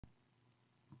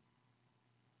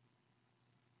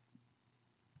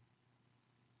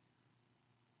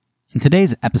In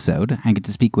today's episode, I get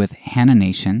to speak with Hanna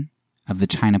Nation of the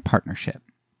China Partnership.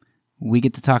 We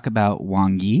get to talk about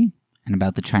Wang Yi and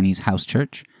about the Chinese house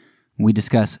church. We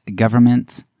discuss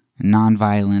government,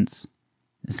 nonviolence,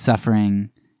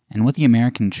 suffering, and what the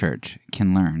American church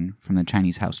can learn from the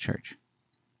Chinese house church.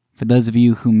 For those of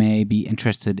you who may be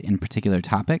interested in particular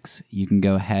topics, you can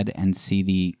go ahead and see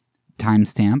the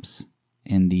timestamps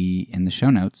in the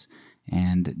show notes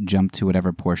and jump to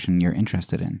whatever portion you're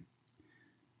interested in.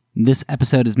 This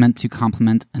episode is meant to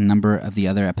complement a number of the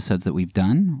other episodes that we've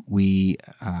done. We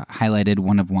highlighted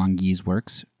one of Wang Yi's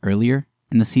works earlier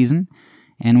in the season,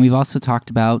 and we've also talked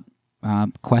about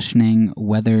questioning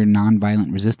whether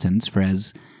nonviolent resistance, for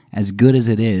as good as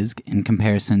it is in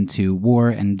comparison to war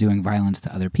and doing violence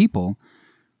to other people,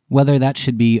 whether that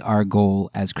should be our goal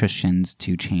as Christians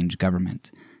to change government.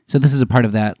 So this is a part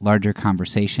of that larger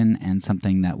conversation and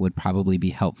something that would probably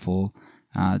be helpful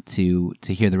to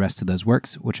hear the rest of those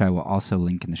works, which I will also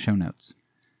link in the show notes.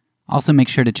 Also, make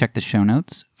sure to check the show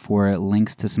notes for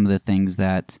links to some of the things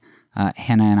that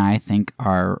Hanna and I think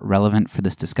are relevant for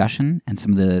this discussion and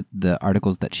some of the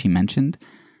articles that she mentioned,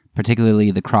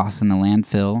 particularly the cross and the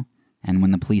landfill and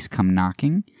when the police come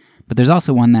knocking. But there's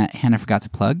also one that Hanna forgot to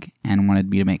plug and wanted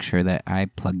me to make sure that I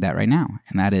plug that right now,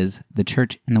 and that is The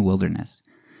Church in the Wilderness.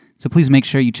 So please make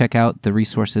sure you check out the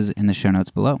resources in the show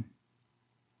notes below.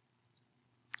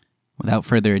 Without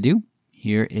further ado,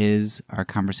 here is our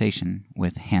conversation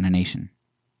with Hanna Nation.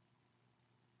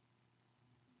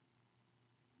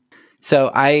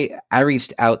 So I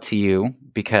reached out to you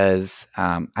because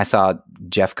I saw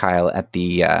Jeff Kyle at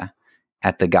the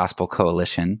Gospel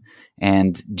Coalition,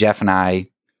 and Jeff and I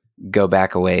go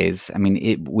back a ways. I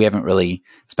mean, we haven't really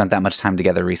spent that much time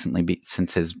together recently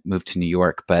since his move to New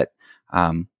York, but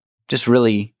just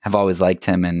really have always liked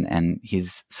him, and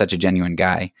he's such a genuine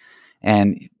guy.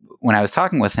 And when I was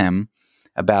talking with him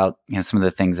about some of the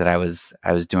things that I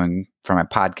was doing for my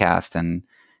podcast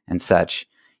and such,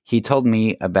 he told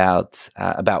me about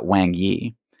Wang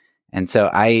Yi, and so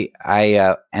I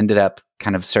ended up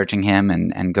kind of searching him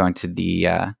and going to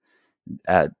the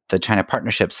China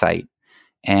Partnership site,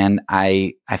 and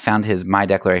I found his My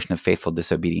Declaration of Faithful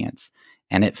Disobedience,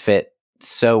 and it fit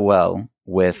so well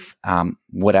with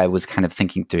what I was kind of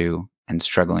thinking through and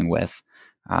struggling with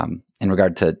in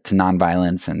regard to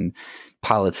nonviolence and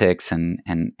politics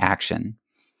and action.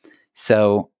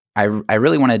 So I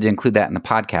really wanted to include that in the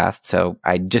podcast. So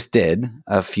I just did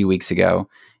a few weeks ago,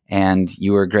 and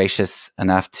you were gracious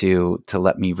enough to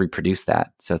let me reproduce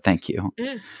that. So thank you.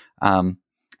 And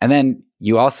then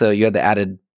there's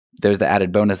the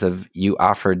added bonus of you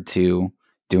offered to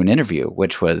do an interview,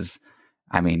 which was,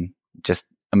 just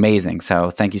amazing. So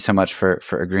thank you so much for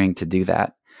agreeing to do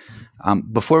that.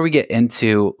 Before we get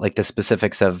into like the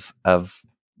specifics of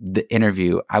the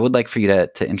interview, I would like for you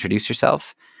to introduce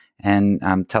yourself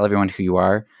and tell everyone who you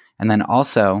are. And then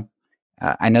also,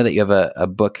 I know that you have a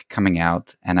book coming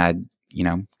out, and I'd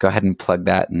go ahead and plug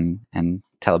that and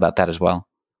tell about that as well.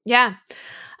 Yeah.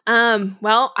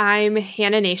 Well, I'm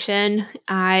Hanna Nation.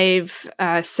 I've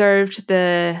served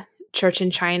the church in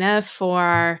China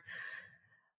for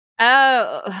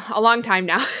a long time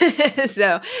now.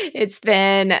 So it's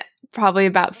been probably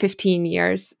about 15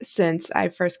 years since I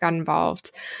first got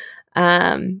involved.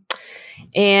 And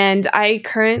I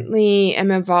currently am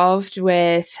involved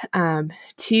with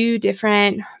two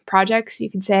different projects, you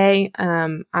could say.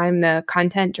 I'm the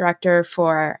content director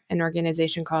for an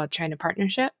organization called China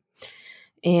Partnership.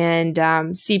 And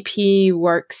CP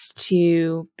works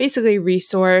to basically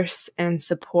resource and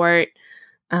support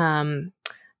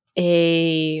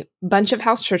a bunch of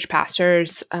house church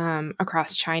pastors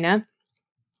across China.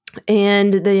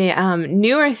 And the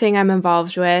newer thing I'm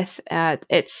involved with,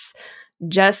 it's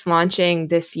just launching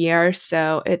this year,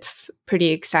 so it's pretty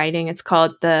exciting. It's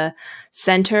called the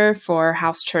Center for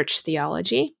House Church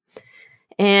Theology.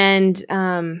 And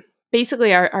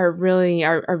basically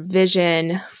our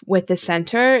vision with the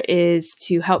center is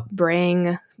to help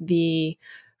bring the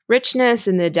richness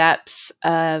and the depths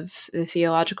of the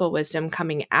theological wisdom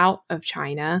coming out of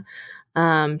China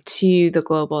to the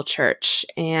global church.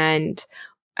 And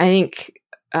I think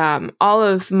all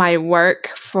of my work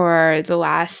for the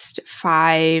last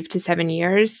 5 to 7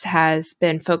 years has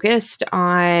been focused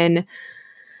on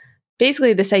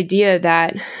basically this idea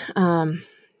that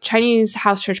Chinese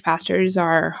house church pastors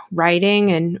are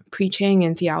writing and preaching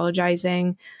and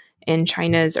theologizing in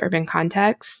China's urban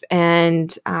context. And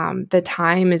the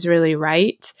time is really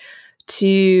right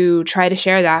to try to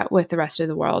share that with the rest of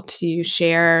the world, to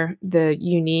share the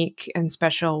unique and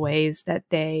special ways that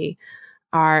they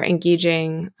are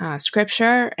engaging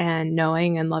Scripture and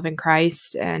knowing and loving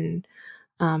Christ, and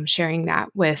sharing that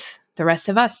with the rest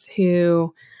of us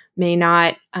who may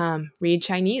not read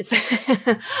Chinese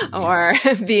or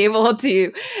be able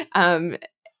to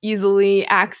easily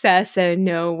access and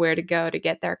know where to go to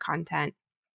get their content.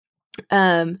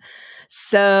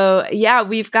 So yeah,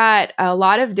 we've got a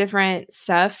lot of different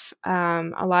stuff,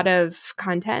 a lot of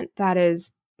content that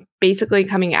is basically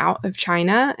coming out of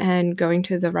China and going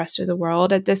to the rest of the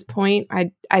world at this point.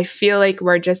 I feel like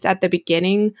we're just at the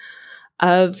beginning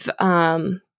of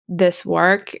this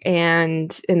work,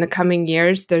 and in the coming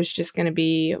years, there's just going to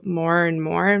be more and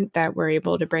more that we're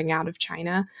able to bring out of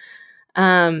China.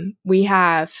 We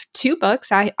have 2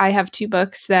 books. I have 2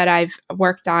 books that I've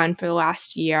worked on for the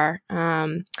last year.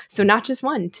 So not just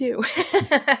 1, 2.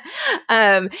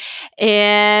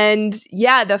 And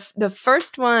yeah, the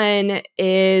first one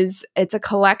it's a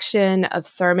collection of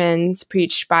sermons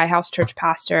preached by house church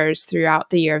pastors throughout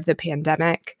the year of the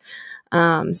pandemic.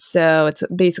 So it's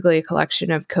basically a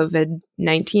collection of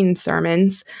COVID-19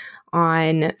 sermons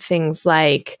on things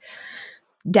like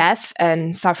death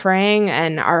and suffering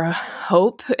and our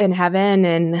hope in heaven,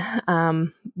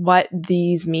 and what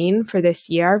these mean for this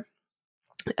year.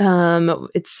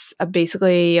 It's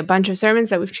basically a bunch of sermons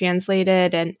that we've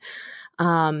translated, and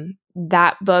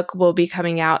that book will be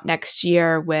coming out next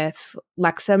year with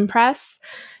Lexham Press.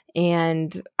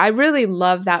 And I really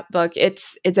love that book.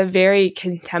 It's a very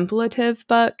contemplative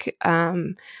book.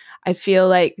 I feel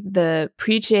like the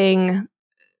preaching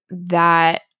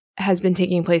that has been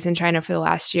taking place in China for the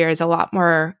last year is a lot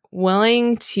more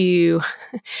willing to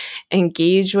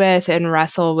engage with and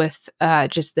wrestle with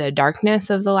just the darkness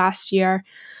of the last year.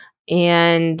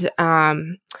 And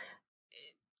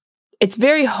it's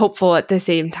very hopeful at the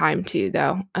same time too,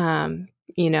 though.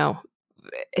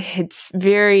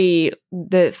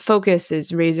 The focus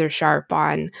is razor sharp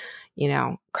on,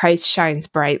 Christ shines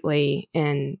brightly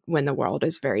when the world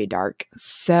is very dark.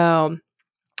 So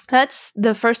that's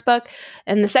the first book.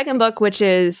 And the second book, which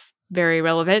is very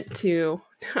relevant to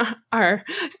our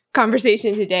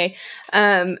conversation today,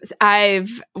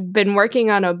 I've been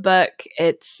working on a book.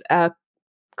 It's a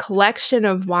collection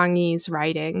of Wang Yi's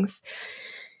writings.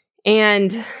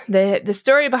 And the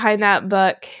story behind that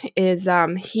book is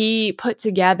he put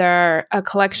together a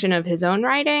collection of his own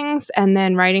writings and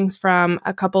then writings from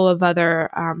a couple of other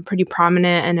pretty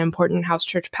prominent and important house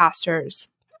church pastors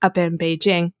up in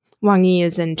Beijing. Wang Yi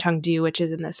is in Chengdu, which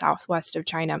is in the southwest of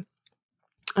China.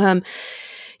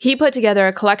 He put together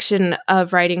a collection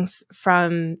of writings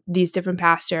from these different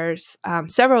pastors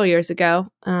several years ago,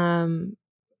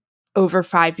 over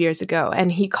 5 years ago,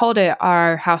 and he called it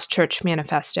our House Church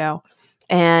Manifesto.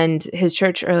 And his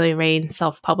church, Early Rain,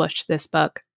 self-published this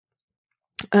book.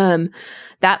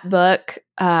 That book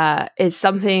is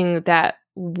something that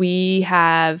we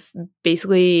have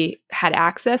basically had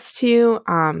access to.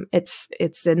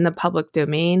 It's in the public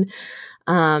domain,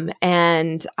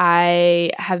 and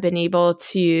I have been able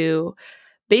to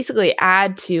basically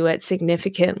add to it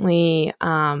significantly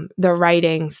the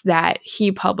writings that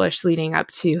he published leading up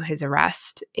to his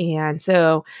arrest. And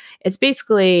so it's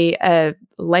basically a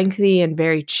lengthy and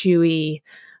very chewy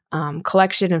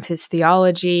collection of his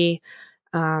theology,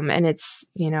 and it's,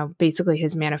 basically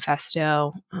his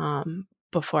manifesto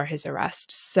before his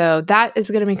arrest. So that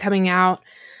is going to be coming out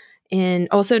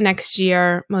also next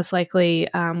year, most likely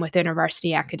with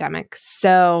InterVarsity Academics.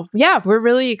 So yeah, we're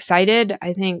really excited.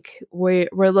 I think we're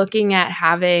looking at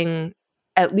having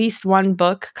at least one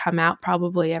book come out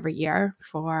probably every year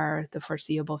for the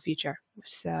foreseeable future.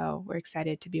 So we're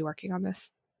excited to be working on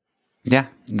this. Yeah,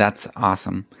 that's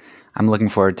awesome. I'm looking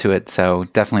forward to it. So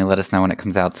definitely let us know when it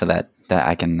comes out so that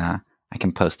I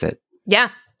can post it. Yeah,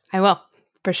 I will.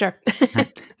 For sure.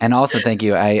 And also, thank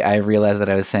you. I realized that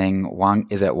I was saying Wang.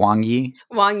 Is it Wang Yi?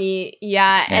 Wang Yi,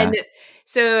 yeah. And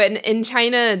so in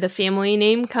China, the family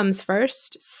name comes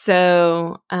first.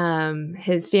 So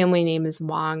his family name is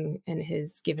Wang, and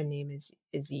his given name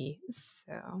is Yi.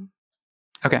 So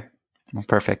okay, well,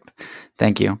 perfect.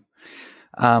 Thank you.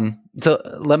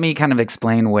 So let me kind of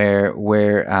explain where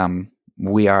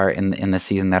we are in the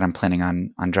season that I'm planning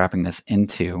on dropping this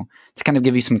into, to kind of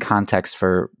give you some context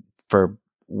for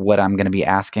what I'm going to be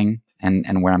asking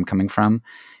and where I'm coming from.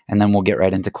 And then we'll get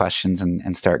right into questions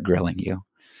and start grilling you.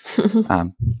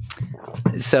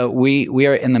 So we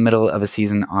are in the middle of a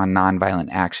season on nonviolent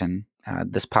action.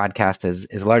 This podcast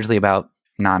is largely about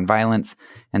nonviolence.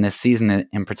 And this season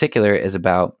in particular is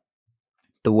about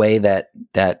the way that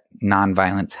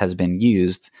nonviolence has been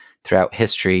used throughout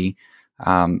history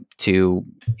to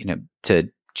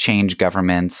change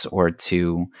governments or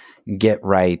to get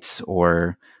rights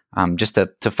or just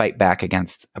to fight back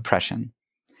against oppression.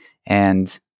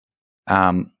 And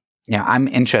Yeah, I'm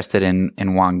interested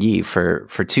in Wang Yi for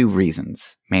two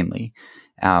reasons mainly.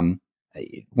 One,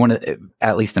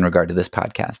 at least in regard to this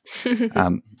podcast.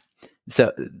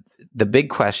 So the big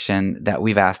question that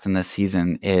we've asked in this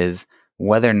season is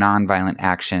whether nonviolent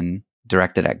action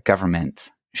directed at government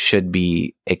should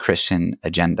be a Christian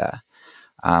agenda.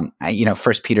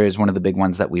 First Peter is one of the big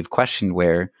ones that we've questioned,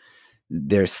 where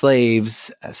there's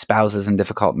slaves, spouses in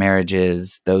difficult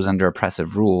marriages, those under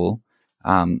oppressive rule.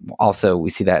 Also, we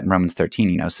see that in Romans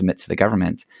 13, submit to the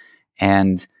government.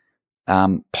 And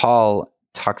Paul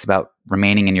talks about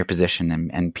remaining in your position,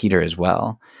 and Peter as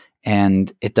well.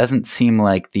 And it doesn't seem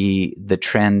like the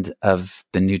trend of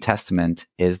the New Testament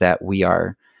is that we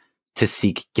are to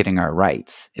seek getting our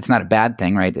rights. It's not a bad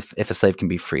thing, right? If a slave can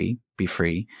be free, be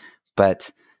free.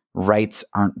 But rights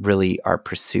aren't really our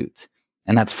pursuit.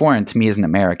 And that's foreign to me as an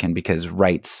American, because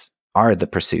rights are the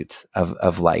pursuit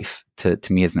of life to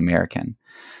me as an American.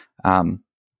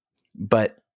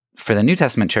 But for the New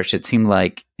Testament church, it seemed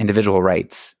like individual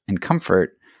rights and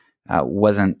comfort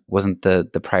wasn't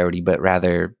the priority, but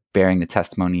rather bearing the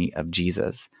testimony of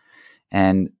Jesus.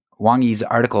 And Wang Yi's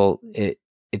article, it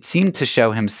seemed to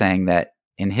show him saying that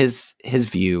in his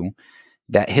view,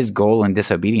 that his goal in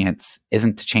disobedience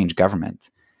isn't to change government.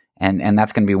 And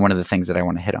that's going to be one of the things that I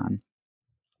want to hit on.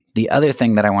 The other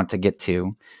thing that I want to get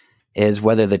to is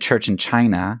whether the church in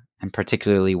China, and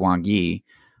particularly Wang Yi,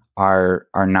 are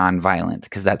nonviolent,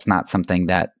 because that's not something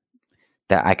that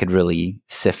I could really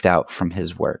sift out from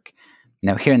his work.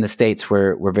 Now, here in the States,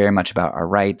 we're very much about our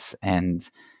rights, and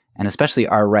especially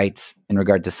our rights in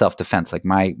regard to self-defense. Like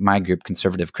my group,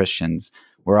 Conservative Christians,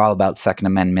 we're all about Second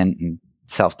Amendment and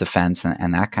self-defense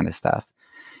and that kind of stuff.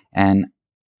 And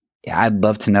I'd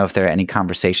love to know if there are any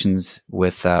conversations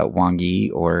with Wang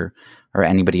Yi or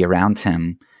anybody around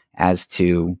him as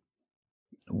to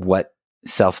what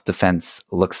self-defense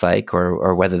looks like,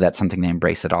 or whether that's something they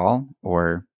embrace at all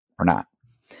or not.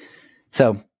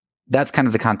 So that's kind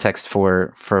of the context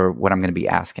for what I'm going to be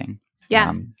asking.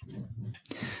 Yeah.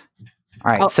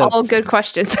 All right. All good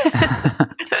questions.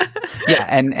 Yeah.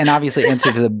 And obviously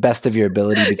answer to the best of your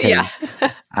ability, because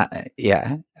I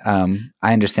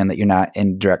understand that you're not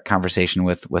in direct conversation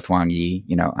with Wang Yi,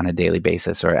 on a daily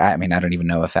basis, or I don't even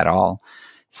know if at all.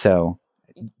 So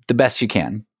the best you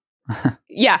can.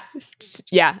 Yeah.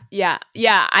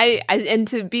 And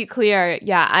to be clear,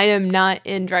 I am not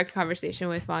in direct conversation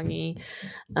with Wang Yi.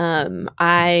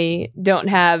 I don't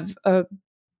have a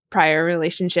prior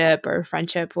relationship or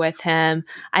friendship with him.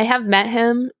 I have met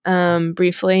him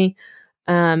briefly,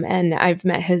 and I've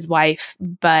met his wife,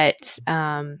 but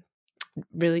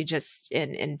really just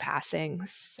in passing.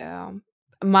 So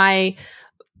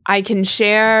I can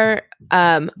share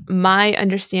my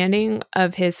understanding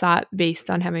of his thought based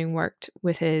on having worked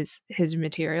with his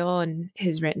material and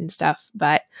his written stuff.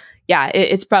 But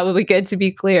it's probably good to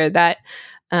be clear that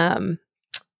I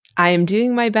am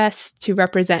doing my best to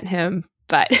represent him,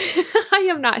 but I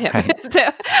am not him. Right.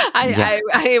 So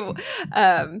I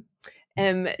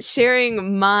am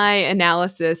sharing my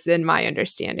analysis and my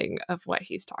understanding of what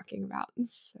he's talking about.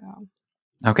 So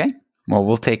okay. Well,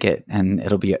 we'll take it, and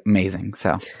it'll be amazing.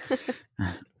 So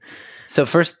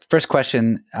first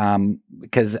question,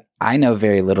 because I know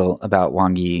very little about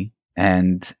Wang Yi,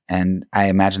 and I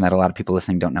imagine that a lot of people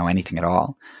listening don't know anything at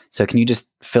all. So can you just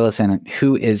fill us in?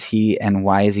 Who is he, and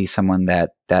why is he someone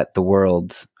that the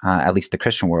world, at least the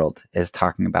Christian world, is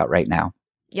talking about right now?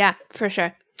 Yeah, for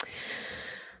sure.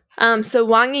 So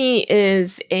Wang Yi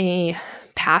is a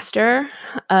pastor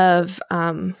of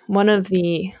one of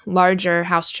the larger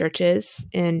house churches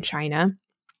in China.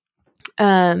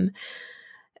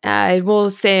 I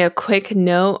will say a quick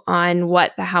note on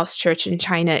what the house church in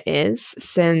China is,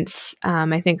 since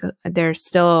I think there's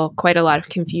still quite a lot of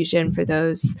confusion for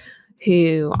those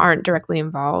who aren't directly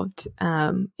involved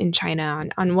in China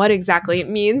on what exactly it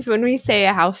means when we say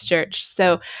a house church.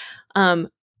 So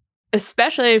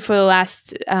especially for the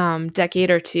last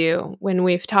decade or two, when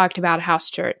we've talked about a house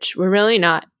church, we're really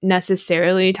not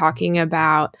necessarily talking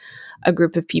about a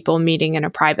group of people meeting in a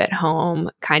private home,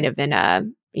 kind of in a,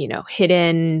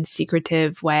 hidden,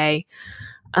 secretive way.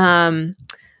 Wang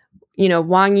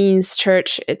Yi's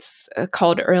church, it's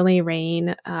called Early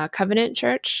Rain Covenant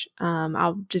Church.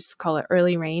 I'll just call it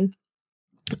Early Rain.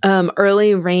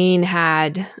 Early Rain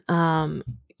had 600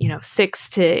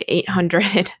 to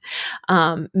 800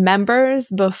 members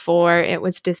before it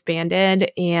was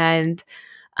disbanded, and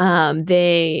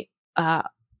they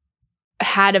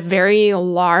had a very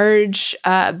large,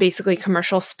 basically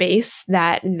commercial space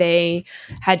that they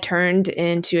had turned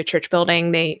into a church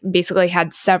building. They basically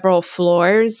had several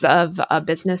floors of a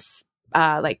business,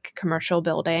 like commercial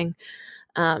building.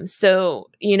 So,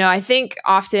 I think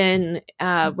often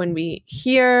when we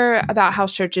hear about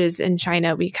house churches in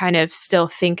China, we kind of still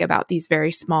think about these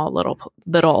very small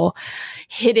little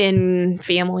hidden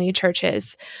family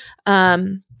churches.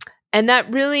 And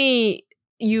that really,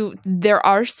 there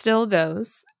are still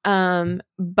those.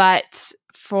 But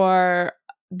for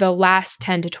the last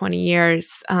 10 to 20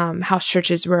 years, house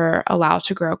churches were allowed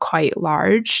to grow quite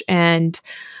large, and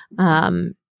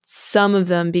some of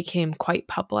them became quite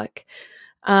public.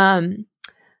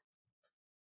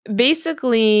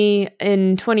 Basically,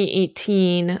 in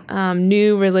 2018,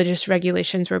 new religious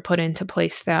regulations were put into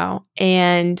place, though,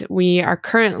 and we are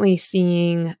currently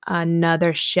seeing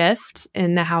another shift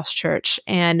in the house church,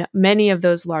 and many of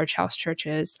those large house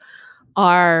churches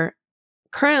are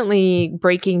currently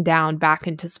breaking down back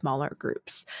into smaller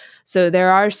groups. So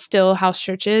there are still house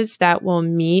churches that will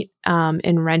meet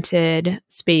in rented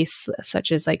space,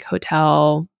 such as like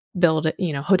hotel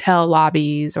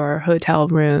lobbies or hotel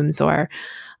rooms or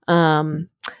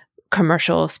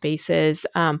commercial spaces.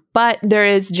 But there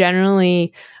is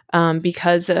generally,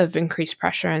 because of increased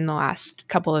pressure in the last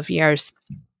couple of years,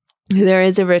 there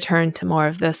is a return to more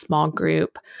of the small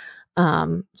group,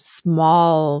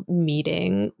 small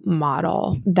meeting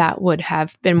model that would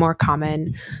have been more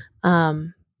common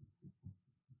in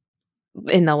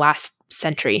the last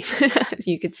century,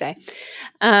 you could say.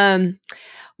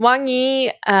 Wang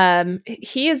Yi,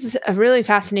 he is a really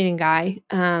fascinating guy.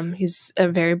 He's a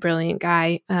very brilliant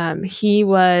guy. He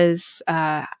was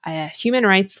a human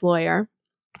rights lawyer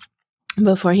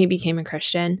before he became a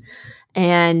Christian.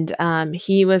 And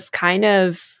he was kind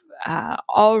of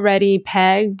already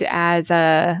pegged as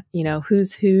a,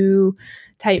 who's who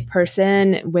type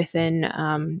person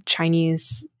within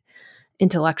Chinese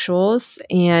intellectuals,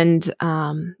 and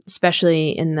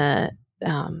especially in the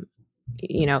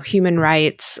human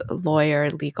rights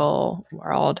lawyer legal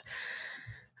world.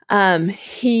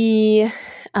 He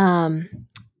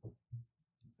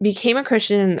became a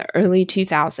Christian in the early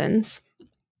 2000s,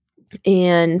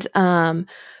 and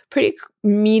pretty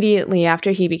immediately after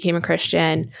he became a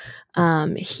Christian,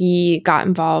 he got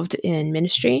involved in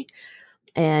ministry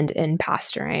and in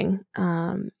pastoring.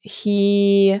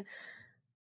 He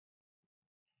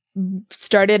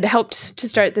helped to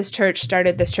start this church,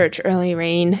 started this church Early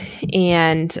Rain,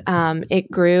 and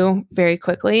it grew very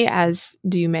quickly, as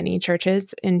do many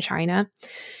churches in China.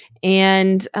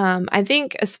 And I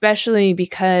think especially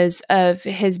because of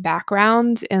his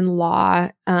background in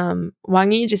law,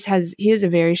 Wang Yi he has a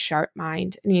very sharp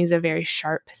mind, and he's a very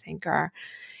sharp thinker.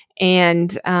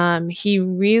 And he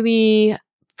really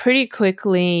pretty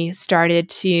quickly started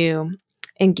to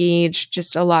engage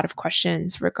just a lot of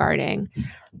questions regarding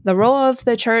the role of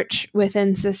the church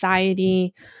within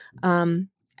society.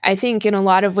 I think in a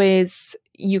lot of ways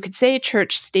you could say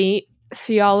church-state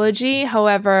theology.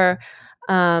 However,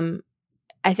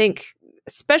 I think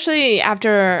especially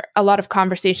after a lot of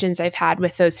conversations I've had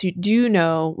with those who do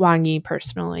know Wang Yi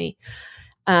personally,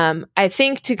 I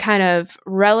think to kind of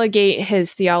relegate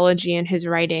his theology and his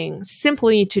writing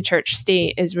simply to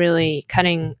church-state is really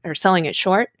cutting or selling it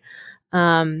short.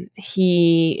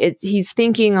 He's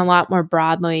thinking a lot more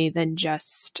broadly than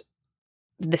just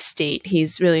the state.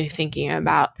 He's really thinking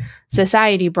about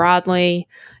society broadly.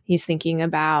 He's thinking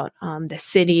about the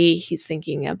city. He's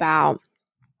thinking about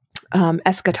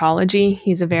eschatology.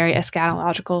 He's a very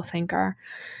eschatological thinker.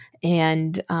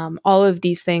 And all of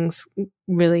these things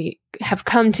really have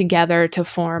come together to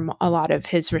form a lot of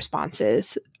his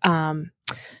responses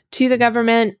to the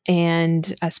government,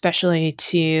 and especially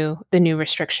to the new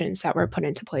restrictions that were put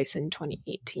into place in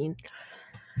 2018.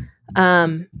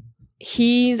 I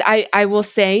will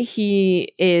say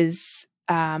he is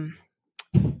not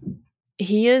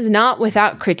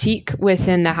without critique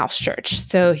within the house church.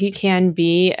 So he can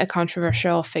be a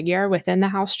controversial figure within the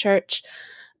house church.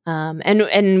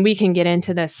 And we can get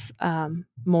into this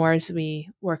more as we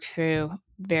work through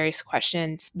various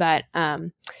questions. But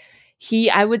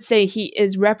I would say he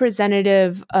is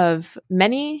representative of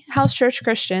many house church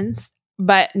Christians,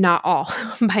 but not all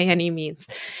by any means.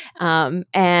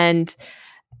 And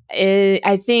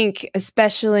I think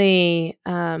especially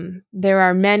there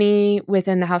are many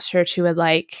within the house church who would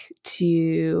like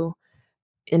to,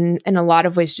 in a lot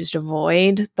of ways, just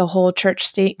avoid the whole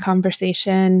church-state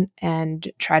conversation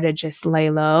and try to just lay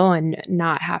low and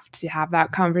not have to have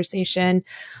that conversation.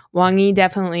 Wang Yi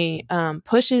definitely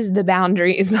pushes the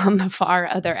boundaries on the far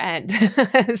other end.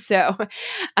 So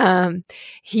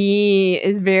he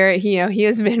is he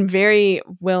has been very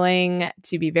willing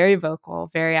to be very vocal,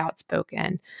 very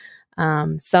outspoken.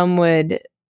 Some would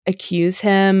accuse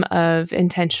him of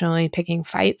intentionally picking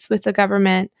fights with the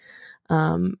government.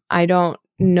 I don't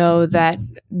know that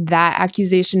that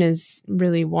accusation is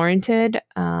really warranted,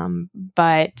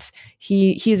 but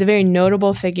he's a very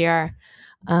notable figure,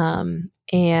 and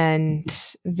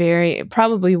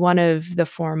probably one of the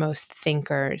foremost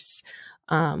thinkers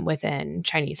within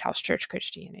Chinese house church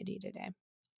Christianity today.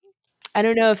 I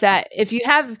don't know if you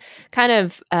have kind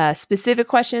of specific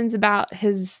questions about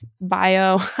his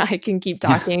bio, I can keep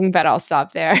talking, but I'll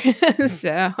stop there.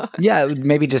 So yeah,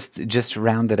 maybe just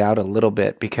round it out a little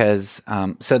bit, because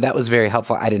so that was very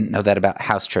helpful. I didn't know that about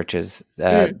house churches,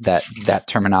 that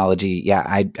terminology. Yeah,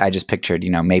 I just pictured,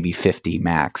 maybe 50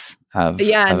 max of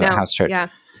a house church. Yeah.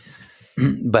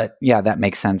 But yeah, that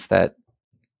makes sense, that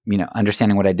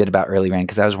understanding what I did about early rain,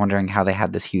 because I was wondering how they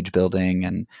had this huge building,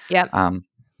 and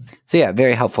so yeah,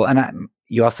 very helpful. And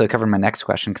you also covered my next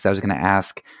question, because I was going to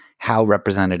ask how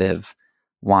representative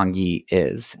Wang Yi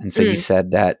is. And so you said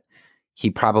that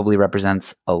he probably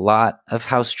represents a lot of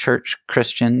house church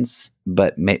Christians,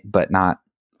 but not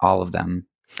all of them.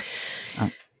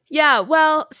 Yeah,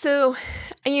 well, so,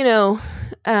 China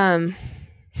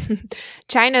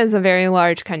is a very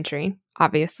large country,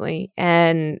 obviously,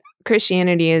 and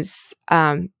Christianity is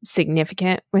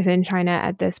significant within China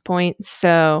at this point.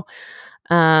 So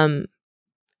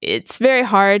it's very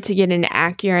hard to get an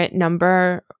accurate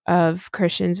number of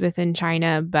Christians within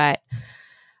China, but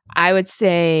I would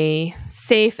say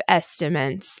safe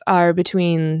estimates are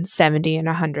between 70 and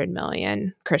 100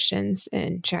 million Christians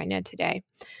in China today.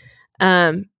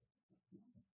 So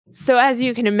as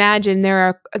you can imagine,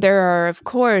 there are, of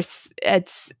course,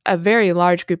 it's a very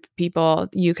large group of people.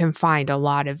 You can find a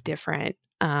lot of different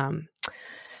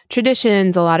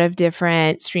traditions, a lot of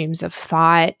different streams of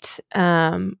thought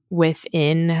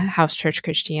within house church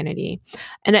Christianity.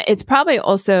 And it's probably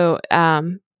also,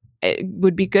 it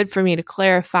would be good for me to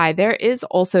clarify, there is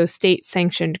also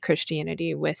state-sanctioned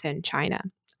Christianity within China.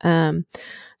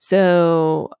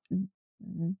 So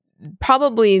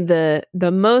probably the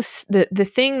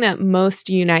thing that most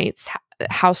unites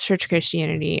house church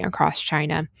Christianity across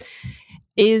China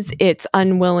is its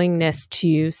unwillingness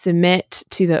to submit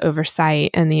to the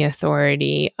oversight and the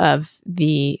authority of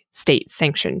the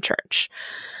state-sanctioned church.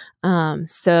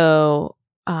 So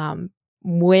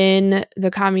when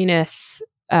the communists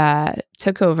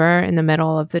took over in the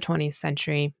middle of the 20th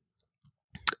century,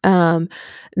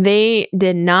 they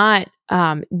did not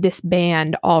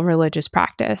disband all religious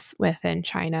practice within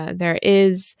China. There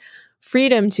is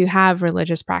freedom to have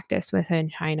religious practice within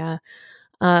China.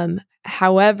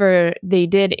 However, they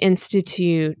did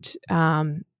institute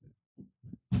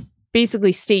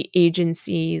basically state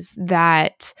agencies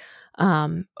that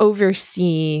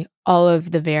oversee all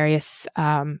of the various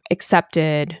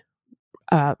accepted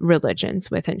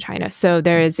religions within China. So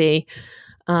there is a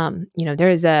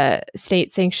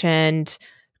state-sanctioned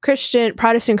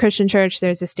Protestant Christian church.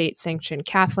 There's a state-sanctioned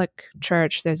Catholic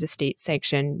church. There's a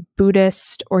state-sanctioned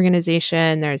Buddhist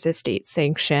organization. There's a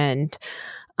state-sanctioned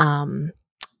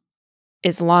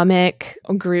Islamic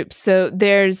group. So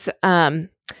there's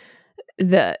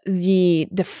the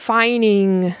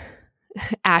defining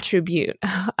attribute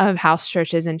of house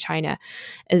churches in China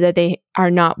is that they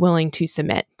are not willing to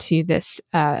submit to this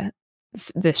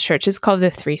church. It's called the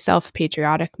Three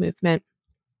Self-Patriotic Movement.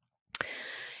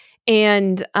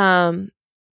 And but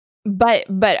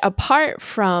apart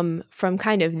from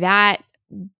kind of that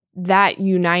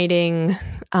uniting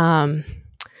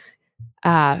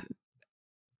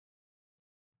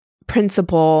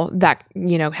principle that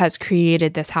has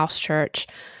created this house church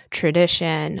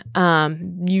tradition,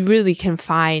 you really can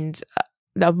find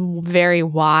a very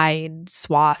wide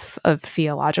swath of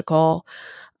theological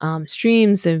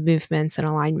streams of movements and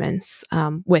alignments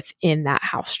within that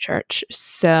house church.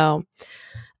 So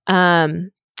I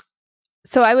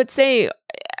would say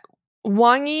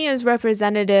Wang Yi is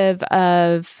representative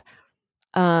of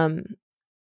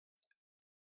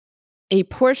a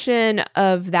portion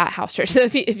of that house church. So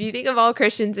if you think of all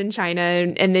Christians in China,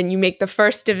 and then you make the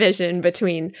first division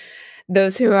between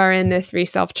those who are in the Three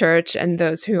Self Church and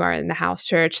those who are in the house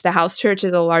church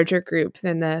is a larger group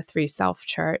than the Three Self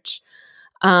Church.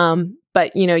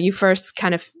 But you first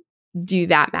kind of do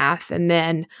that math, and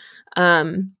then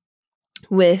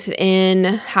within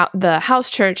the house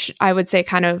church, I would say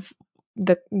kind of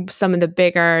some of the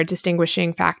bigger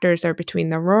distinguishing factors are between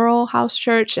the rural house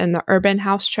church and the urban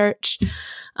house church.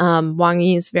 Wang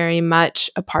Yi is very much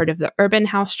a part of the urban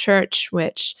house church,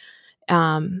 which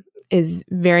is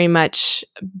very much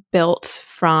built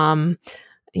from,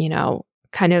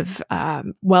 kind of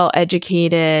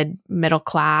well-educated,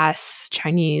 middle-class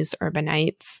Chinese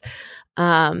urbanites.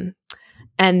 And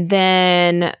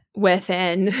then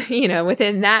within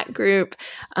that group,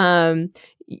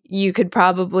 you could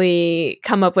probably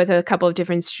come up with a couple of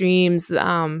different streams.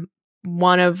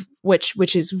 One of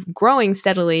which is growing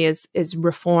steadily is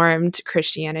Reformed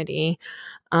Christianity.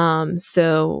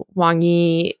 So Wang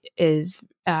Yi is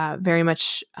very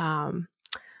much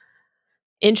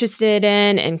interested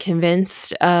in and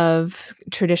convinced of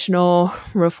traditional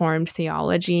Reformed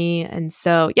theology. And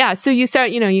so, so you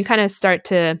start, you kind of start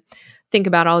to think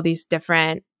about all these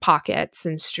different pockets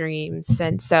and streams.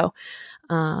 And so,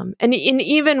 and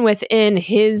even within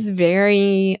his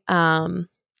very,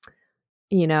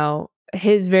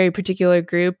 his very particular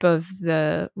group of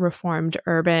the Reformed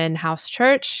Urban House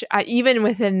Church, even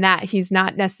within that, he's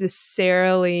not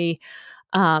necessarily,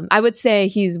 I would say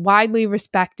he's widely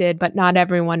respected, but not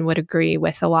everyone would agree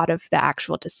with a lot of the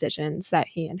actual decisions that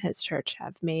he and his church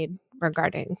have made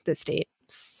regarding the state.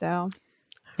 So,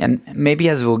 and maybe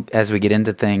as we get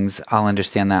into things, I'll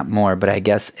understand that more. But I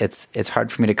guess it's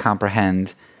hard for me to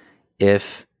comprehend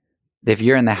if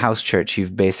you're in the house church,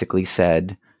 you've basically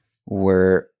said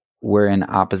we're in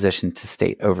opposition to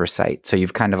state oversight. So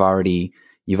you've already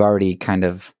kind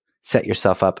of set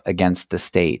yourself up against the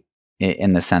state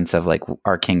in the sense of like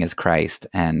our king is Christ,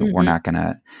 and we're not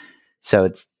gonna. So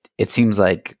it seems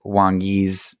like Wang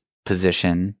Yi's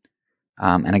position,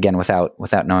 and again without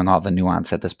knowing all the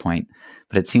nuance at this point,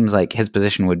 but it seems like his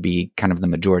position would be kind of the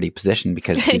majority position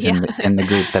because he's in the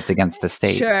group that's against the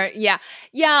state. Sure. Yeah.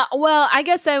 Well, I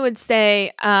guess I would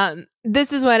say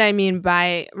this is what I mean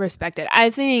by respected.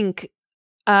 I think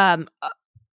a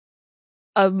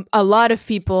lot of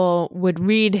people would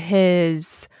read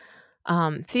his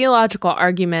theological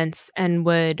arguments and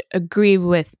would agree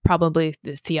with probably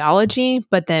the theology,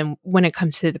 but then when it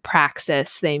comes to the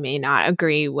praxis, they may not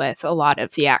agree with a lot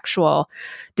of the actual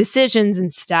decisions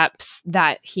and steps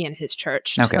that he and his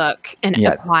church took in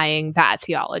applying that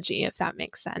theology, if that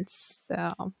makes sense.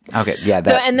 So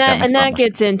that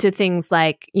gets into things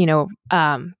like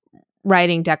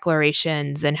writing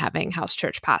declarations and having house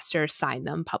church pastors sign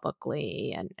them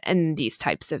publicly and these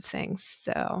types of things.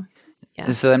 So. Yeah.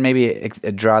 So then maybe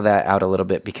draw that out a little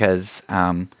bit because,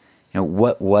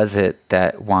 what was it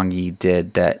that Wang Yi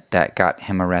did that got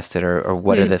him arrested, or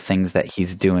what are the things that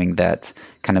he's doing that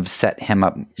kind of set him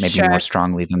up maybe more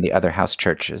strongly than the other house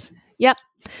churches? Yep.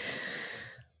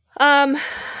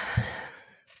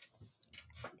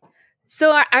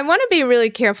 So I want to be really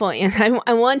careful, and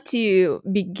I want to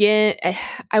begin.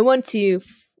 I want to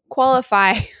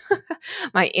qualify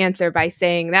my answer by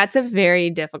saying that's a very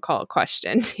difficult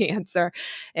question to answer.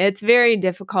 It's very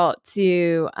difficult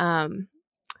to, I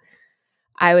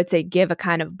would say, give a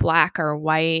kind of black or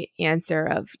white answer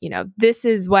of, this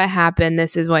is what happened,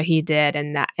 this is what he did,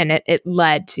 and it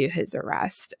led to his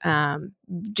arrest.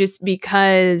 Just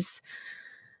because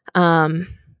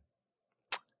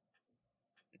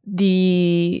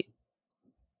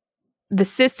the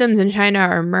systems in China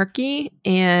are murky,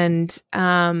 and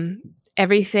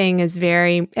everything's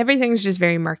just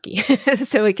very murky.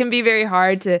 So it can be very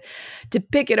hard to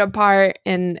pick it apart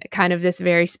in kind of this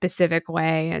very specific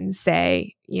way and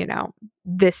say,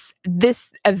 this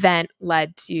event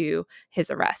led to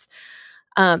his arrest.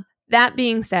 That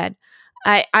being said,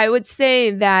 I would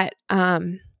say that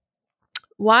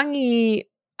Wang Yi.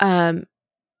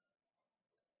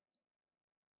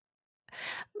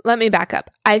 Let me back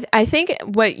up. I think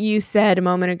what you said a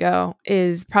moment ago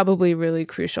is probably really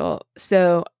crucial.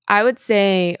 So I would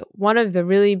say one of the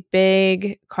really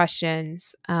big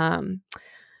questions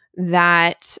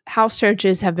that house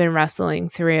churches have been wrestling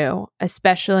through,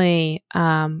 especially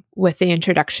with the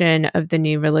introduction of the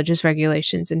new religious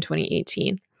regulations in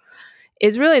 2018,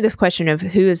 is really this question of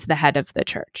who is the head of the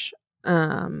church.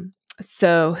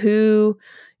 So who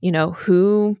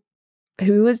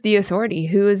is the authority?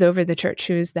 Who is over the church?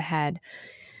 Who is the head?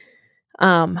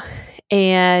 Wang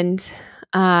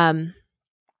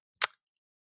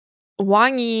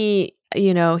Yi,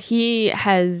 he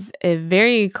has a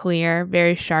very clear,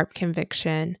 very sharp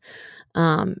conviction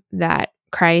that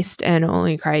Christ and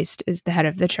only Christ is the head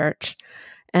of the church.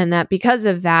 And that because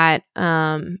of that,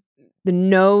 the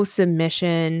no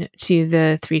submission to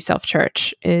the three self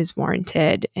church is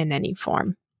warranted in any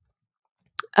form.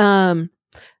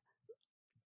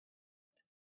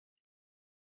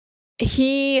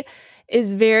 He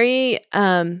is very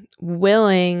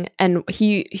willing, and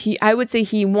he I would say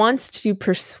he wants to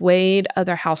persuade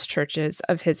other house churches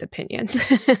of his opinions.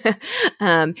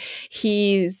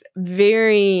 He's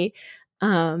very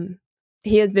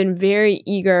he has been very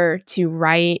eager to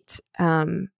write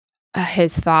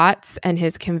his thoughts and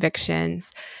his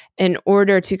convictions in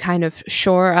order to kind of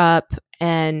shore up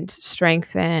and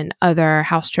strengthen other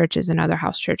house churches and other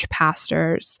house church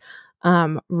pastors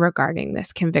regarding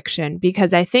this conviction,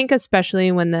 because I think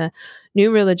especially when the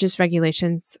new religious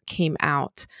regulations came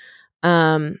out,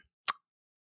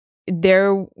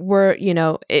 there were,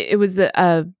 it was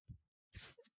a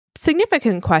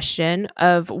significant question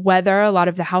of whether a lot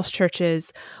of the house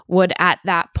churches would at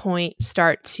that point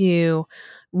start to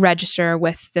register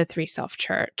with the Three Self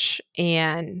Church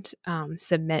and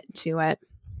submit to it.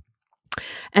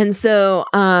 And so,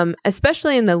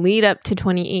 especially in the lead up to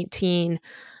 2018,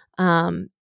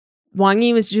 Wang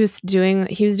Yi was doing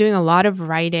a lot of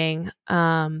writing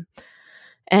and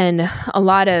a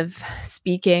lot of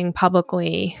speaking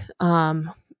publicly,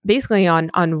 basically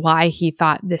on why he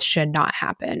thought this should not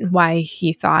happen, why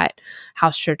he thought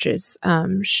house churches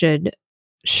should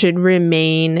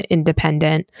remain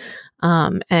independent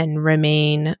and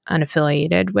remain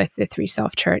unaffiliated with the Three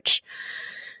Self Church.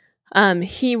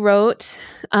 He wrote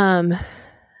a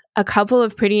couple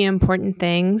of pretty important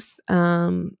things.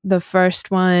 The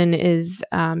first one is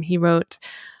he wrote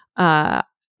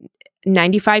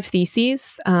 95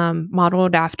 theses,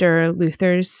 modeled after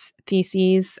Luther's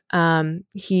theses.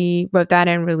 He wrote that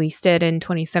and released it in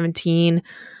 2017,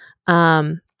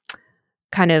 kind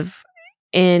of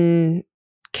in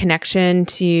connection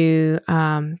to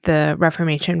the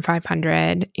Reformation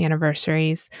 500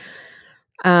 anniversaries.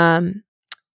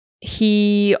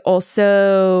 He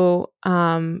also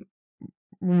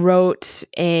wrote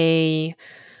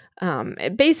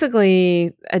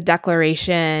basically a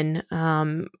declaration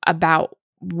about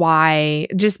why,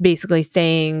 just basically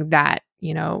saying that,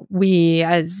 we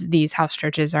as these house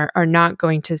churches are not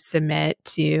going to submit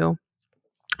to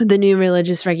the new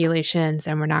religious regulations,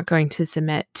 and we're not going to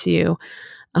submit to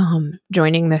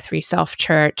joining the Three Self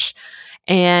Church.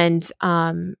 And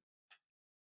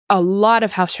a lot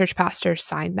of house church pastors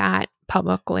signed that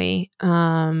publicly.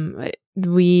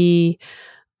 We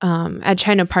at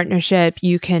China Partnership,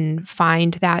 you can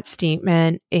find that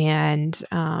statement, and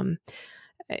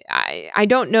I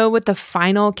don't know what the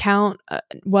final count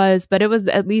was, but it was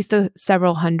at least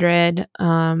several hundred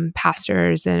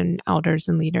pastors and elders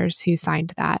and leaders who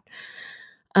signed that.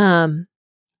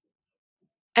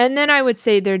 And then I would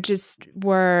say there just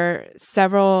were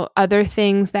several other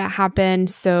things that happened.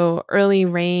 So Early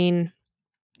Rain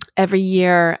every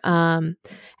year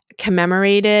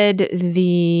commemorated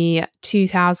the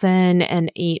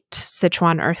 2008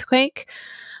 Sichuan earthquake,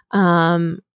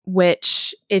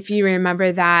 which, if you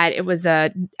remember that, it was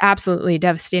a absolutely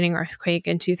devastating earthquake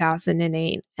in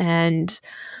 2008, and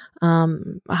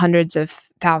hundreds of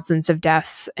thousands of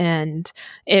deaths. And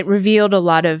it revealed a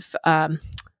lot of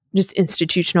just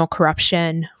institutional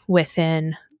corruption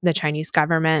within the Chinese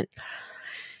government.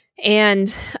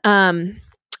 And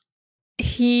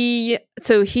he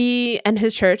and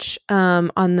his church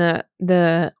on the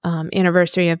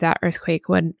anniversary of that earthquake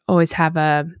would always have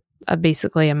a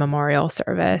basically a memorial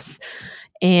service.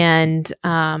 And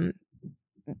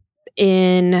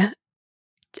in,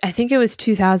 I think it was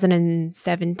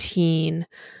 2017,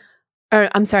 or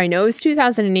I'm sorry, no, it was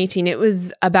 2018. It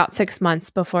was about 6 months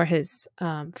before his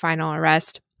final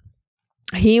arrest.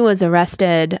 He was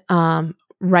arrested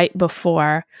right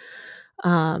before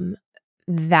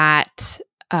that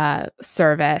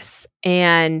service,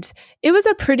 and it was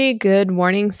a pretty good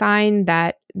warning sign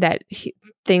that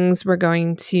things were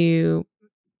going to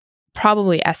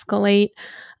probably escalate.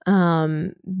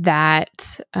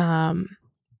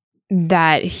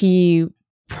 That he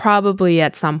probably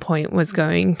at some point was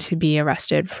going to be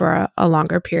arrested for a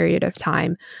longer period of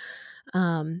time.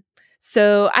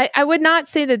 So I would not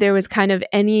say that there was kind of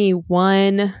any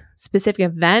one specific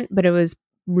event, but it was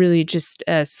really just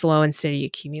a slow and steady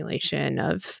accumulation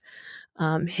of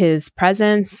his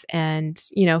presence. And,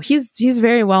 he's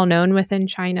very well known within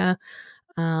China.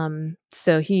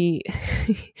 So he's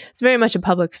very much a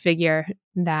public figure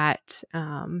that,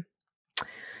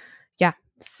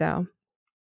 so.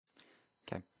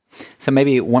 Okay. So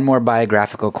maybe one more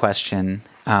biographical question,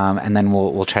 and then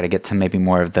we'll try to get to maybe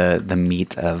more of the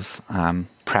meat of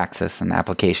praxis and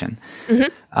application.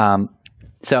 Mm-hmm.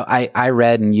 So I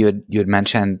read, and you had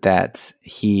mentioned that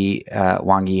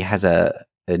Wang Yi has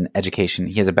an education.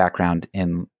 He has a background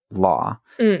in law,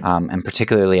 and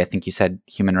particularly, I think you said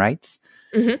human rights.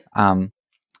 Mm-hmm.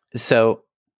 So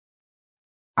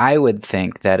I would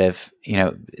think that if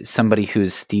somebody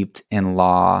who's steeped in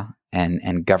law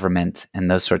and government and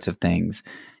those sorts of things,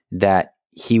 that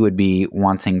he would be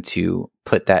wanting to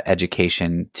put that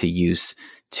education to use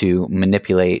to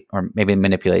manipulate, or maybe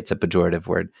manipulate's a pejorative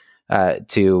word,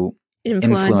 to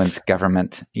influence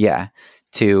government,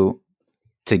 to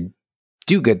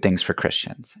do good things for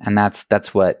Christians. And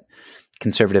that's what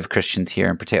conservative Christians here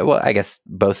in particular, well, I guess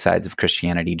both sides of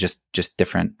Christianity, just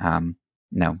different,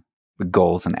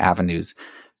 goals and avenues.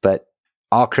 But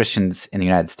all Christians in the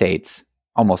United States,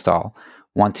 almost all,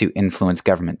 want to influence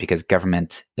government because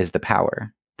government is the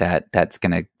power that's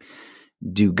going to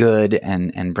do good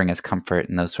and bring us comfort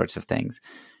and those sorts of things.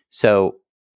 So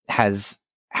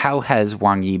how has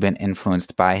Wang Yi been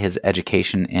influenced by his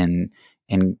education in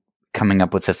coming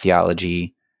up with the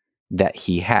theology that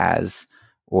he has,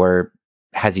 or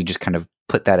has he just kind of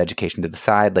put that education to the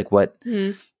side? Like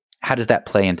how does that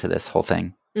play into this whole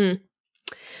thing?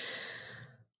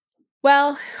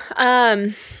 Well,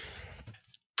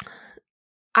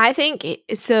 I think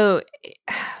so.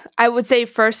 I would say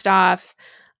first off,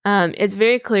 it's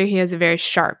very clear he has a very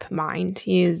sharp mind.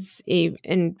 He is an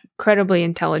incredibly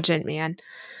intelligent man.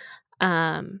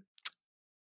 I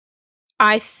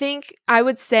think I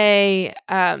would say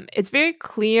it's very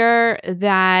clear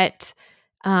that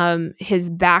his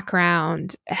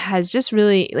background has just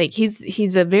really, like,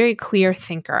 he's a very clear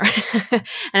thinker,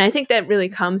 and I think that really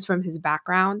comes from his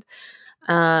background.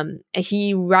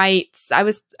 He writes. I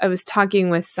was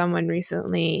talking with someone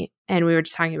recently, and we were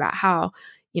just talking about how,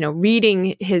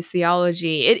 reading his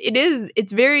theology,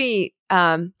 it's very,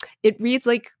 it reads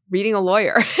like reading a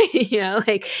lawyer.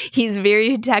 Like, he's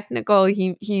very technical.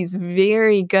 He's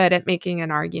very good at making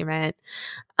an argument.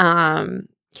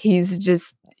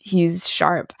 He's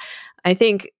sharp. I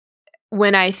think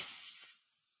when I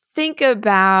think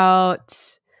about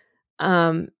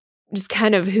just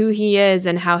kind of who he is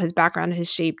and how his background has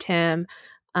shaped him,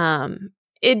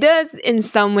 it does in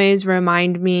some ways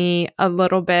remind me a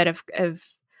little bit of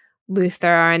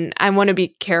Luther, and I want to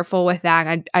be careful with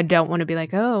that. I don't want to be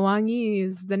like, oh, Wang Yi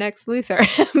is the next Luther,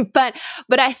 but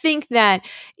I think that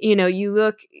you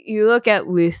look at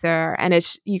Luther,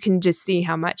 and you can just see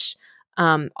how much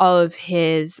all of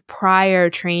his prior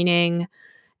training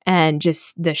and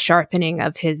just the sharpening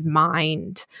of his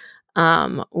mind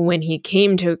when he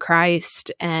came to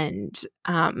Christ and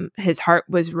his heart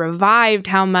was revived,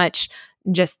 how much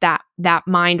just that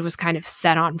mind was kind of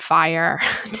set on fire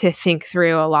to think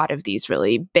through a lot of these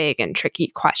really big and tricky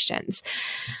questions.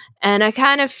 And I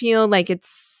kind of feel like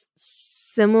it's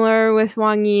similar with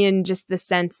Wang Yi in just the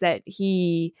sense that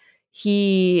he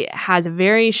has a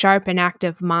very sharp and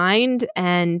active mind,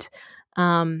 and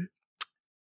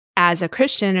as a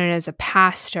Christian and as a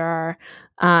pastor,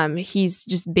 he's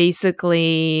just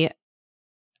basically,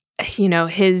 he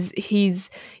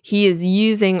is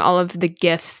using all of the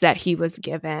gifts that he was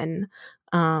given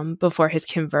before his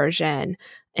conversion,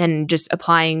 and just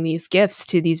applying these gifts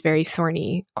to these very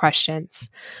thorny questions.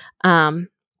 I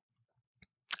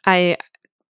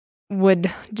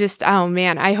would just, oh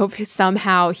man, I hope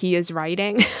somehow he is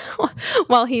writing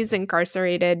while he's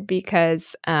incarcerated,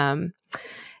 because I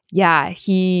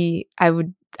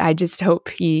just hope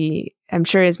I'm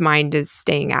sure his mind is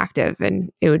staying active,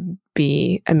 and it would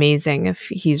be amazing if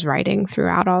he's writing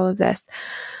throughout all of this.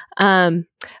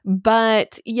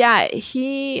 But yeah,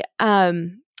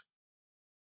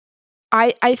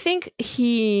 I think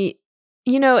he,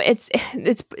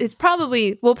 it's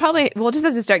probably, we'll just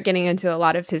have to start getting into a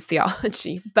lot of his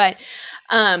theology, but,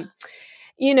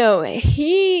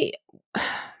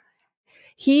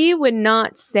 he would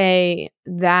not say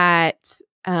that,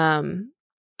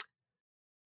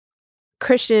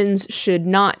 Christians should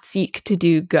not seek to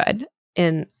do good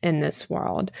in this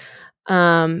world.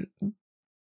 But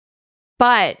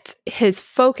his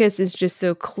focus is just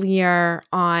so clear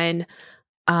on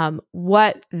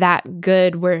what that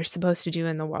good we're supposed to do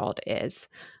in the world is.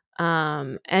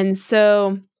 And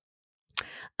so,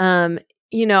 I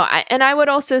would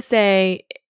also say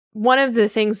one of the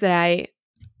things that I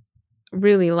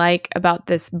really like about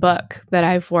this book that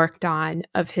I've worked on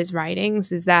of his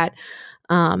writings is that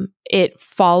it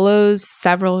follows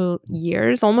several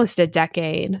years, almost a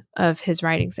decade of his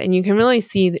writings, and you can really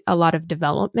see a lot of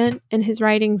development in his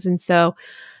writings. And so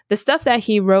the stuff that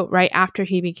he wrote right after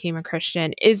he became a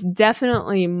Christian is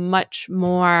definitely much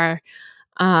more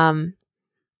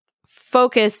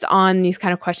focused on these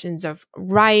kind of questions of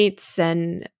rights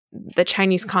and the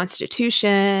Chinese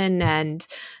Constitution and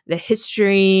the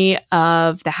history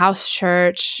of the house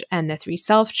church and the Three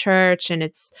Self Church. And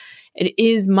it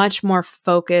is much more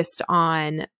focused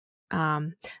on not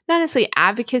necessarily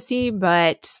advocacy,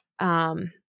 but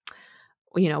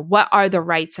what are the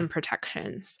rights and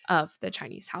protections of the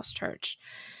Chinese house church.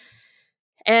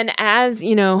 And as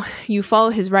you follow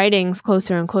his writings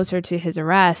closer and closer to his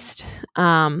arrest,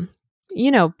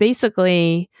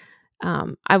 basically,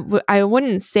 I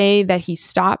wouldn't say that he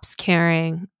stops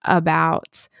caring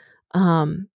about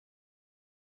all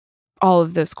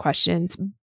of those questions,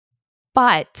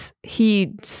 but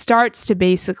he starts to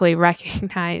basically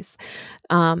recognize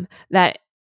that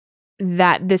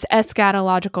this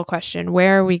eschatological question,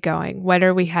 where are we going? What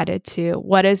are we headed to?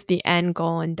 What is the end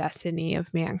goal and destiny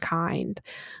of mankind?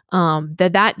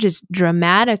 That just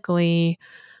dramatically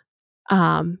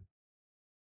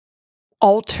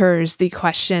alters the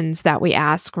questions that we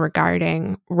ask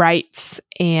regarding rights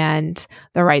and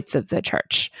the rights of the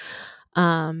church.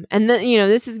 And then,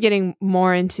 this is getting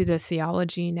more into the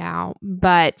theology now,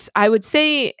 but I would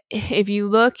say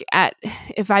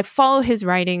if I follow his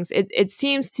writings, it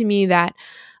seems to me that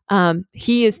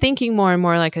he is thinking more and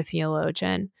more like a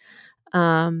theologian.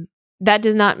 That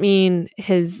does not mean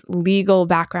his legal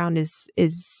background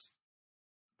is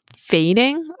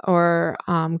fading or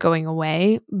going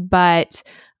away, but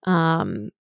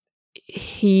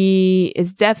he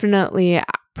is definitely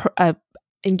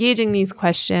engaging these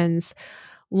questions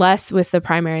less with the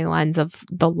primary lens of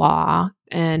the law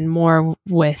and more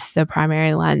with the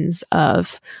primary lens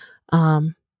of our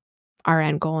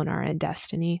end goal and our end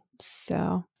destiny.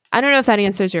 So I don't know if that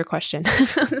answers your question.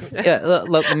 Yeah,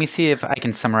 let me see if I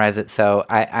can summarize it. So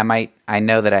I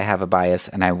know that I have a bias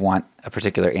and I want a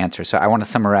particular answer. So I want to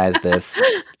summarize this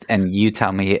and you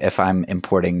tell me if I'm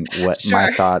importing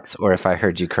my thoughts or if I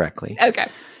heard you correctly. Okay.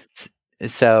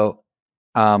 So,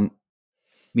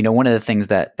 one of the things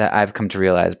that I've come to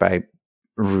realize by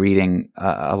reading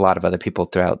a lot of other people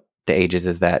throughout the ages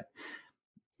is that,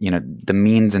 the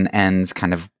means and ends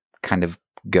kind of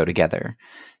go together.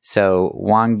 So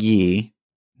Wang Yi,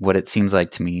 what it seems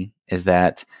like to me is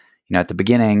that, at the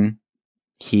beginning,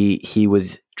 he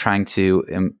was trying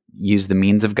to use the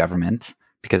means of government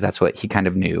because that's what he kind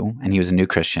of knew, and he was a new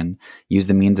Christian, use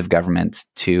the means of government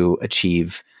to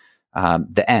achieve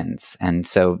the ends. And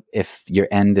so if your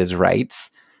end is rights,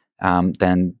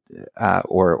 then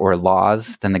or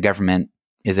laws, then the government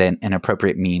is an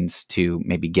appropriate means to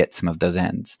maybe get some of those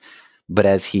ends. But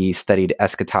as he studied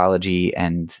eschatology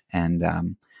and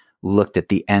looked at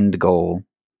the end goal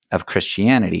of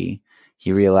Christianity,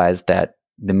 he realized that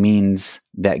the means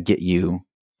that get you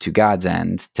to God's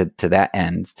end, to that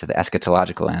end, to the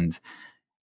eschatological end,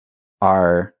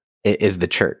 is the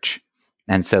church.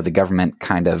 And so the government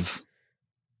kind of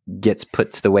gets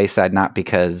put to the wayside, not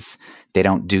because they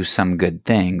don't do some good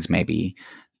things, maybe,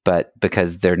 but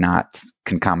because they're not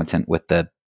concomitant with the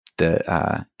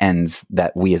ends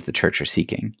that we as the church are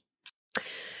seeking.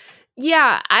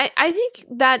 Yeah, I think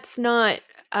that's not,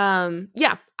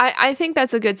 I think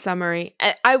that's a good summary.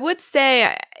 I would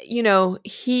say,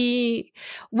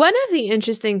 one of the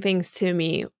interesting things to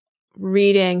me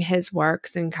reading his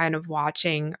works and kind of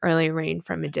watching Early Rain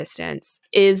from a distance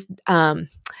is, to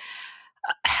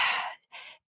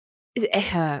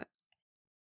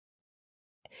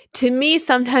me,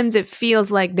 sometimes it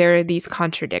feels like there are these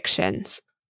contradictions,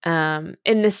 in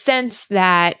the sense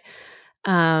that,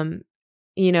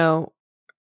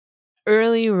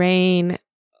 Early Rain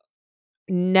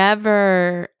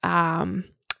never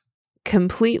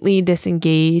completely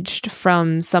disengaged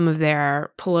from some of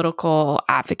their political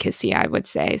advocacy, I would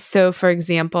say. So, for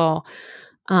example,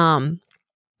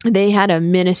 they had a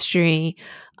ministry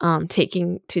to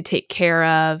take care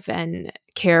of and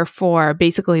care for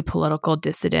basically political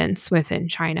dissidents within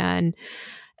China.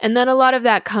 And then a lot of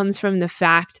that comes from the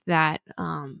fact that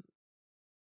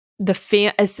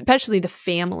especially the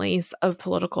families of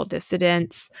political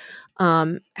dissidents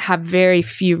have very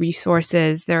few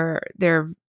resources.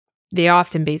 They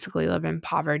often basically live in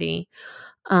poverty.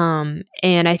 And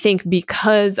I think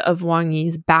because of Wang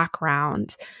Yi's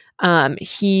background,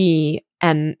 he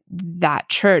and that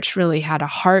church really had a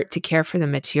heart to care for the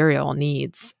material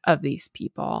needs of these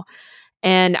people.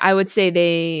 And I would say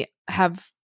they have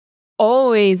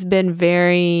always been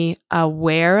very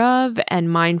aware of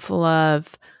and mindful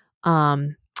of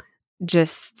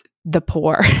just the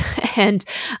poor and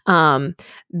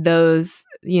those,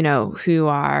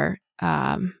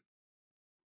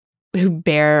 who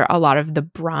bear a lot of the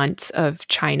brunt of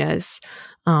China's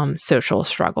social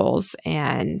struggles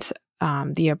and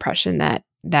the oppression that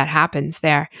happens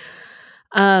there.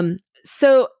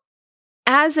 So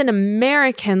as an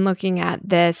American looking at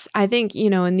this, I think,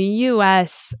 in the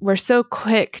US, we're so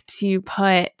quick to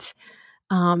put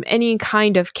any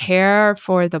kind of care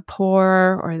for the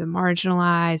poor or the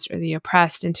marginalized or the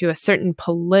oppressed into a certain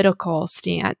political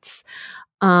stance.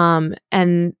 And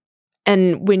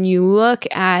when you look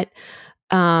at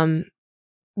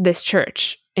this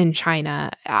church in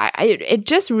China, it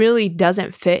just really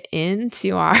doesn't fit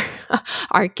into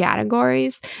our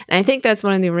categories. And I think that's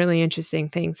one of the really interesting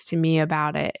things to me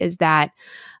about it is that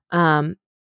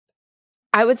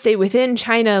I would say within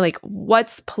China, like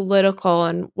what's political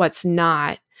and what's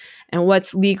not and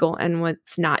what's legal and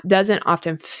what's not doesn't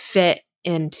often fit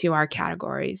into our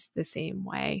categories the same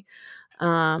way.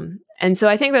 And so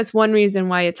I think that's one reason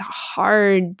why it's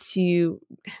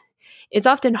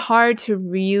often hard to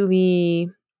really,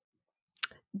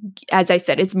 as I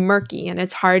said, it's murky and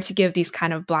it's hard to give these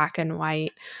kind of black and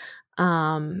white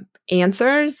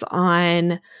answers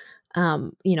on,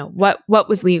 what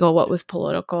was legal, what was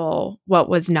political, what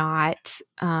was not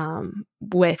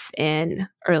within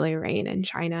early reign in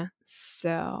China.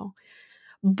 So,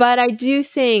 but I do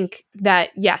think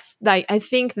that, yes, I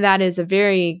think that is a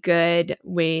very good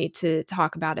way to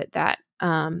talk about it, that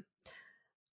I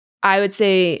would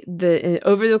say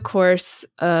over the course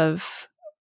of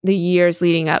the years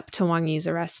leading up to Wang Yi's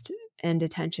arrest and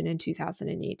detention in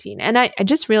 2018. And I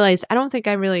just realized, I don't think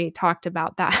I really talked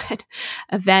about that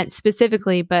event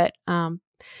specifically, but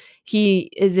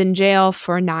he is in jail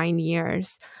for 9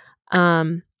 years.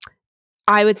 I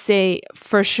would say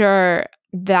for sure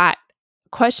that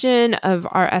question of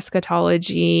our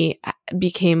eschatology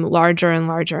became larger and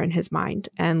larger in his mind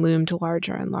and loomed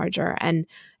larger and larger. And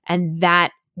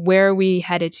that where are we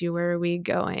headed to, where are we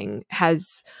going,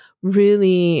 has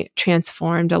really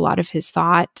transformed a lot of his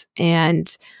thought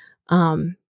and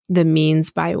the means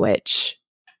by which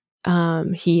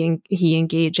he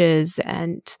engages.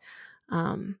 And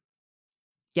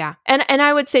yeah, and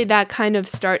I would say that kind of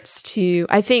starts to,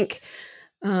 I think,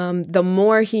 the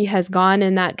more he has gone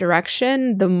in that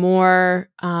direction, the more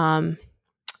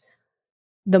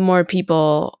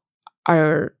people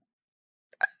are,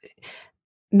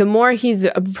 the more he's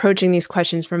approaching these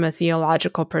questions from a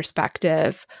theological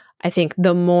perspective, I think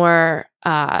the more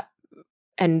and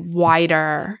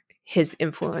wider his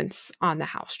influence on the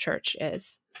house church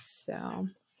is. So,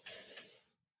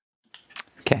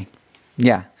 okay,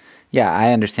 yeah,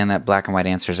 I understand that black and white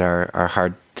answers are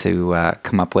hard to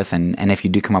come up with, and if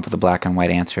you do come up with a black and white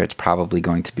answer, it's probably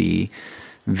going to be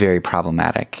very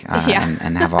problematic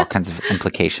and have all kinds of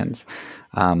implications.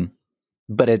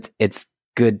 But it's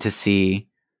good to see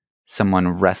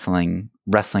someone wrestling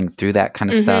through that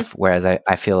kind of stuff. Whereas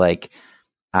I feel like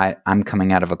I'm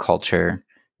coming out of a culture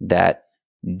that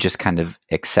just kind of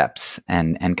accepts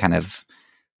and kind of,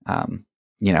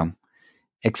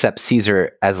 accepts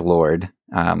Caesar as Lord,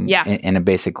 in a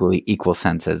basically equal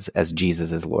sense as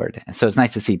Jesus is Lord. So it's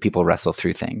nice to see people wrestle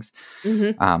through things.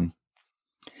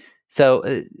 So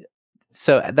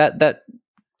that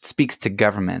speaks to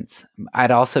governments. I'd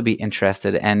also be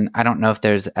interested, and I don't know if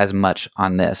there's as much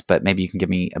on this, but maybe you can give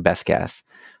me a best guess.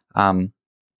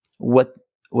 What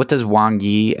does Wang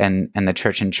Yi and the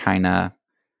church in China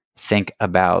think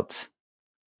about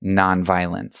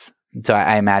nonviolence? So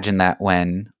I imagine that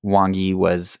when Wang Yi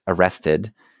was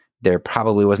arrested, there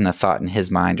probably wasn't a thought in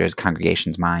his mind or his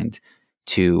congregation's mind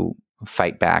to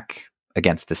fight back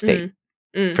against the state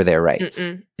for their rights.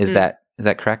 Is that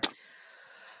correct?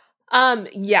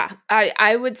 Yeah,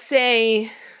 I would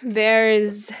say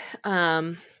there's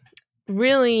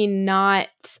really not,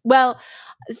 well,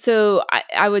 so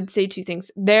I would say two things.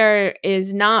 There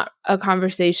is not a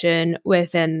conversation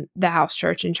within the house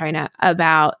church in China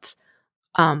about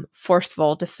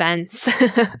forceful defense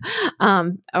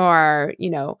or,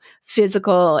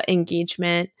 physical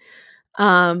engagement.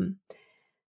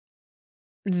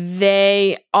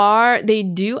 They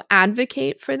do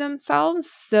advocate for themselves.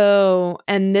 So,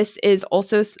 and this is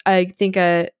also, I think,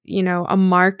 a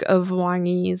mark of Wang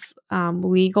Yi's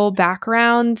legal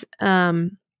background.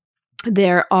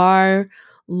 There are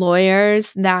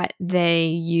lawyers that they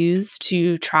use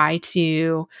to try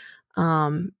to,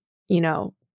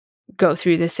 go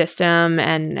through the system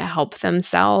and help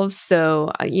themselves.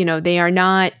 So, they are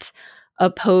not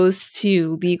opposed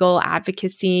to legal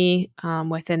advocacy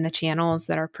within the channels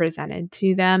that are presented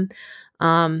to them.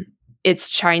 It's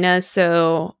China,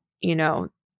 so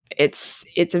it's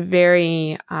a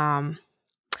very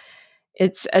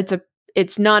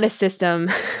it's not a system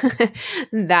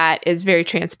that is very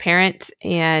transparent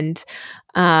and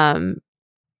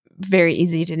very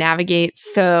easy to navigate.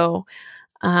 So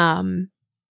I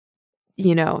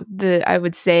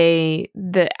would say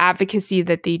the advocacy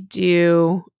that they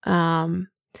do Wang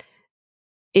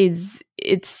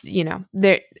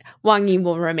Yi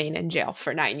will remain in jail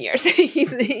for 9 years.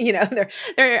 He's,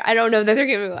 I don't know that they're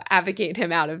going to advocate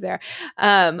him out of there.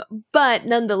 But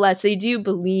nonetheless, they do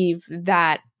believe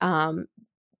that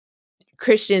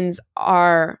Christians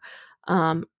are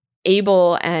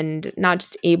able, and not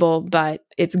just able, but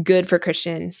it's good for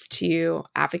Christians to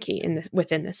advocate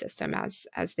within the system as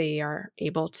they are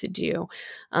able to do.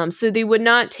 So they would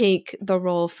not take the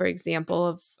role, for example,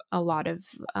 of a lot of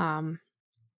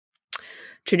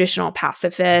traditional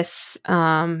pacifists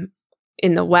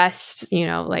in the West,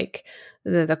 like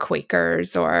the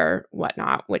Quakers or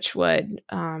whatnot, which would,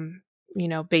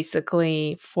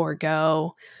 basically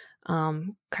forego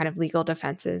kind of legal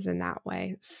defenses in that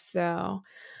way. So,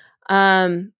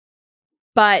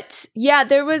 but yeah,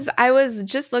 I was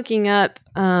just looking up,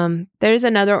 there's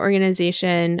another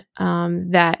organization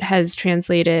that has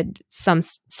translated some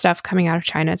stuff coming out of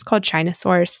China. It's called China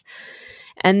Source.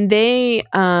 And they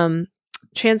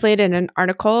translated an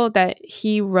article that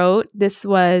he wrote. This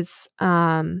was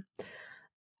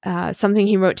something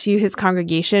he wrote to his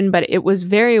congregation, but it was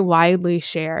very widely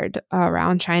shared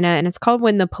around China. And it's called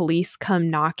When the Police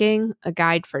Come Knocking, A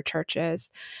Guide for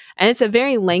Churches. And it's a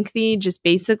very lengthy, just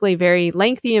basically very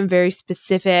lengthy and very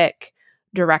specific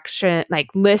direction,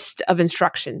 like list of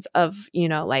instructions of,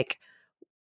 like,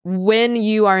 when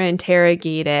you are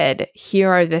interrogated,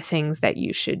 here are the things that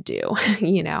you should do,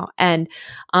 and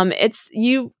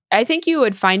I think you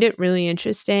would find it really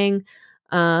interesting.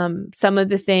 Some of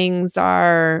the things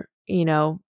are,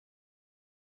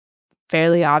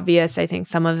 fairly obvious. I think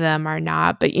some of them are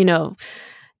not, but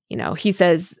he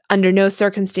says, under no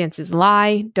circumstances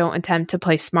lie, don't attempt to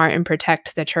play smart and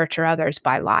protect the church or others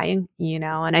by lying,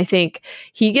 and I think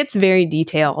he gets very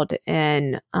detailed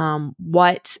in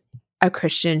what a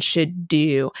Christian should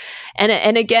do.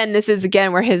 And again, this is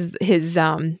where his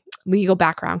legal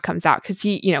background comes out, because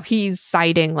he's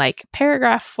citing like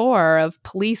paragraph 4 of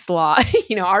police law,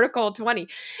 Article 20,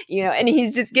 and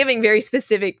he's just giving very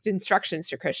specific instructions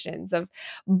to Christians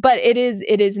but it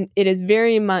is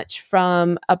very much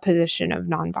from a position of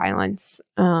nonviolence,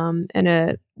 and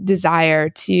a desire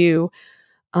to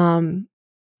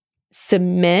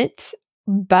submit,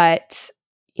 but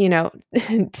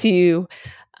to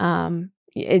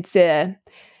it's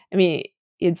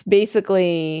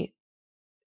basically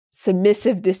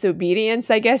submissive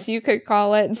disobedience, I guess you could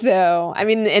call it. So,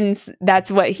 and that's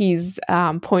what he's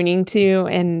pointing to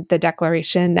in the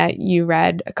declaration that you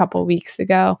read a couple weeks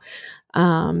ago.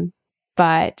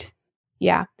 But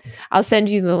yeah, I'll send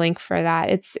you the link for that.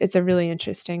 It's a really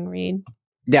interesting read.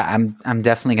 Yeah, I'm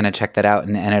definitely going to check that out,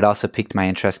 and it also piqued my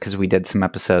interest because we did some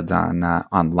episodes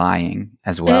on lying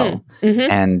as well,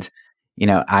 and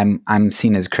I'm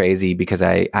seen as crazy because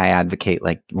I advocate,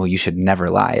 like, well, you should never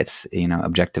lie. It's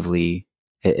objectively,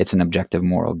 it's an objective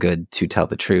moral good to tell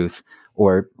the truth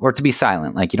or to be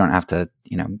silent. Like, you don't have to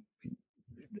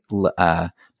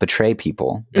betray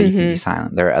people, but you can be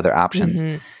silent. There are other options,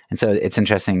 and so it's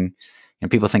interesting.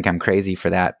 People think I'm crazy for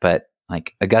that, but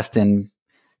like Augustine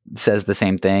says the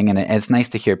same thing, and it's nice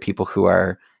to hear people who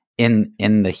are in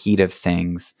the heat of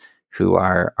things who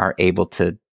are able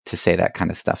to say that kind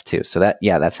of stuff too. So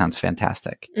that sounds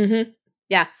fantastic.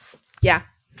 Yeah.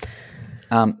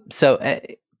 So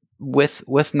with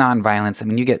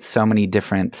nonviolence, you get so many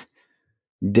different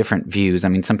views.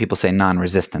 Some people say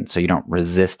non-resistant, so you don't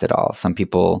resist at all. Some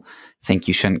people think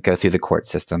you shouldn't go through the court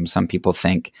system. Some people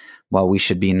think, well, we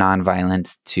should be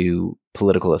nonviolent to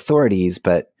political authorities,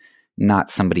 but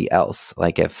not somebody else.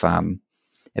 Like if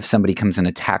somebody comes and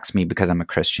attacks me because I'm a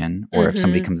Christian, or if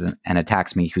somebody comes in and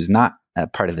attacks me who's not a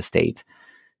part of the state,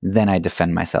 then I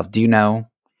defend myself. Do you know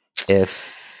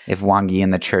if Wang Yi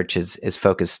and the church is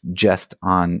focused just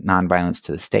on nonviolence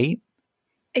to the state?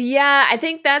 Yeah, I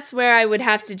think that's where I would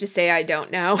have to just say I don't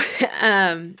know.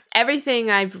 Everything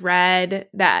I've read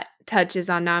that touches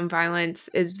on nonviolence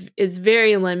is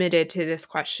very limited to this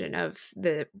question of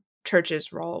the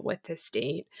church's role with the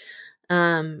state.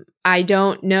 I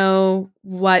don't know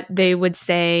what they would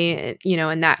say,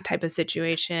 in that type of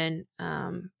situation.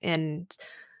 And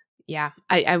yeah,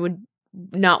 I would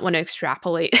not want to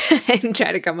extrapolate and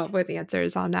try to come up with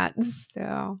answers on that.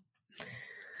 So,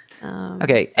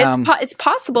 okay, it's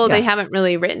possible they haven't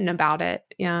really written about it.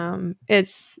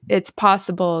 It's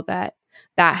possible that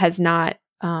has not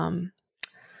been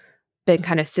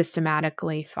kind of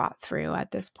systematically thought through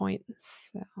at this point.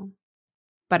 So,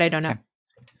 but I don't know. Okay.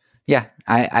 Yeah,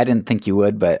 I didn't think you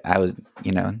would, but I was,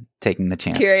 taking the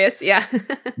chance. Curious, yeah.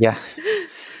 Yeah.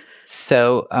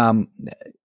 So,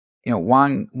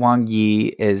 Wang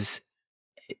Yi is,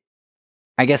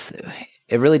 I guess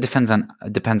it really depends on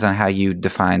how you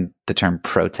define the term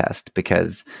protest,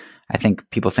 because I think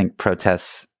people think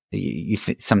protests,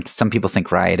 some people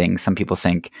think rioting, some people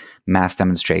think mass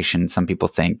demonstration, some people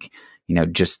think,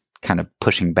 just kind of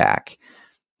pushing back.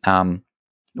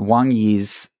 Wang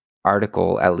Yi's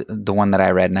article, the one that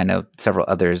I read, and I know several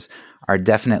others, are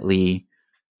definitely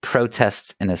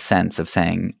protests in a sense of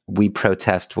saying we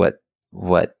protest what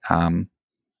the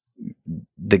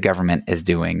government is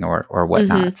doing or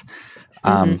whatnot.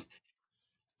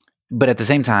 But at the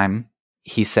same time,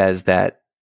 he says that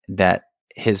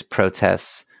his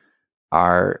protests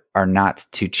are not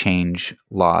to change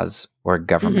laws or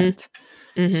government.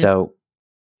 Mm-hmm. So,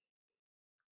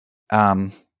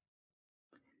 I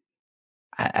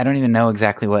don't even know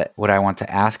exactly what I want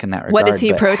to ask in that regard. What is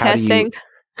he protesting?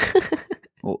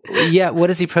 What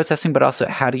is he protesting? But also,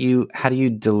 how do you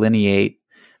delineate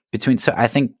between? So I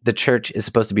think the church is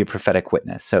supposed to be a prophetic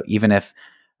witness. So even if,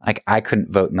 like, I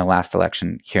couldn't vote in the last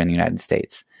election here in the United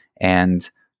States, and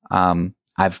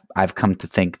I've come to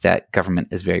think that government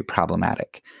is very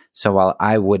problematic. So while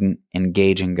I wouldn't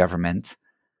engage in government,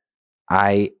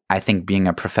 I think being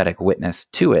a prophetic witness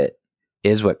to it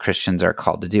is what Christians are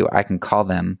called to do. I can call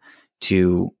them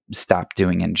to stop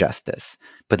doing injustice,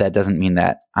 but that doesn't mean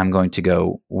that I'm going to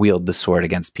go wield the sword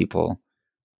against people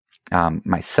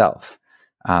myself.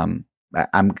 I'm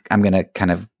going to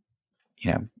kind of,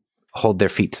 hold their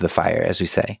feet to the fire, as we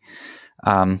say.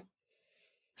 So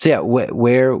yeah,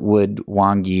 where would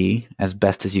Wang Yi, as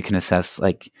best as you can assess,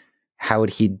 like, how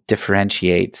would he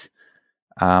differentiate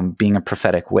being a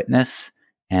prophetic witness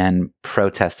and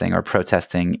protesting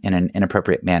in an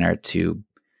inappropriate manner to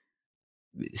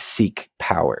seek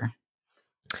power?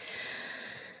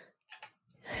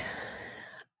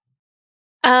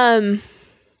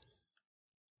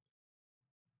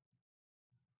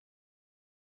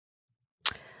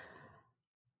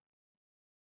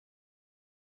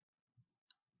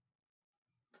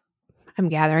 I'm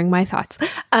gathering my thoughts.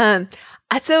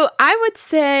 So I would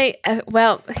say,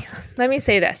 well, let me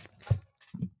say this.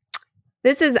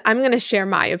 I'm going to share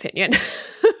my opinion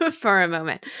for a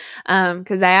moment,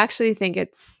 because I actually think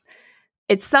it's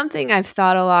something I've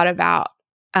thought a lot about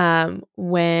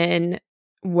when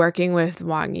working with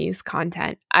Wang Yi's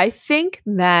content. I think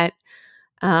that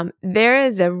there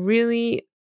is a really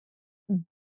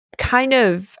kind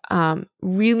of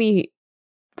really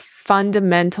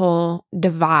fundamental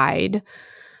divide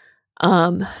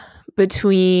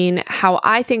between how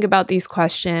I think about these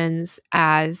questions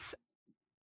as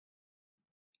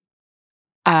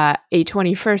a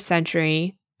 21st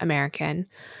century American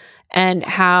and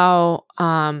how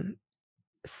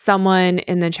someone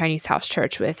in the Chinese house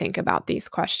church would think about these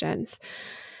questions.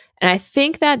 And I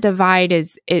think that divide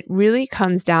it really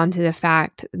comes down to the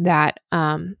fact that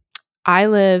I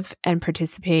live and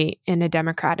participate in a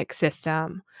democratic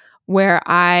system where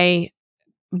I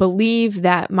believe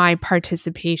that my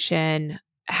participation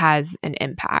has an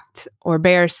impact or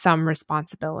bears some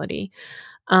responsibility.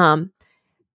 I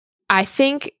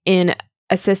think in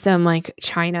a system like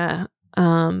China,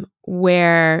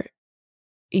 where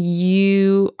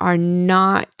you are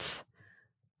not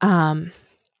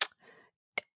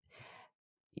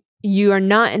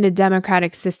in a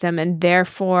democratic system, and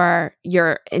therefore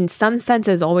you're in some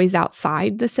senses always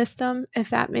outside the system, if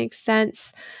that makes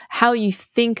sense. How you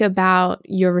think about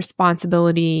your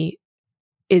responsibility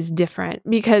is different.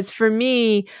 Because for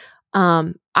me,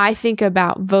 I think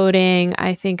about voting,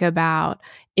 I think about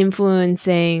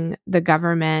influencing the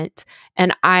government,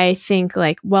 and I think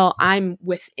like, well, I'm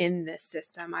within this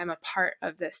system. I'm a part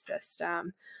of this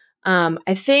system.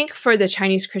 I think for the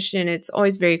Chinese Christian, it's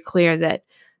always very clear that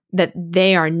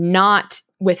they are not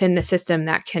within the system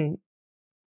that can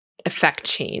affect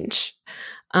change.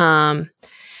 So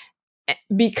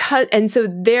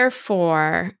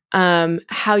therefore,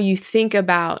 how you think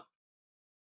about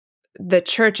the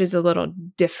church is a little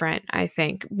different, I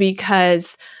think,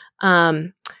 because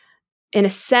in a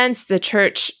sense, the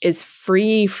church is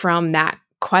free from that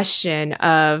question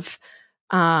of,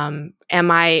 am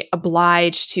I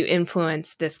obliged to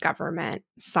influence this government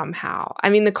somehow? I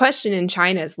mean, the question in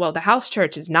China is, well, the house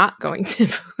church is not going to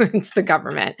influence the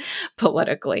government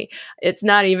politically. It's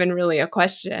not even really a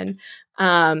question.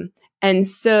 And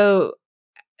so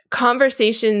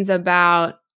conversations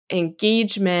about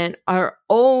engagement are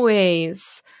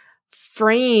always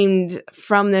framed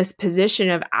from this position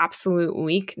of absolute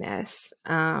weakness.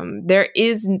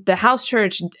 The house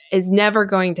church is never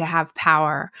going to have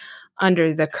power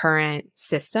under the current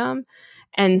system.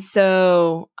 And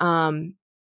so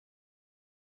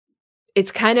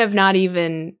it's kind of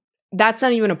that's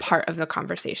not even a part of the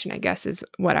conversation, I guess, is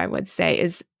what I would say,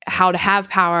 is how to have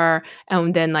power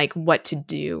and then like what to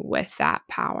do with that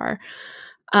power.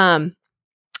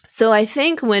 So I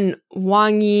think when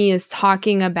Wang Yi is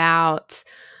talking about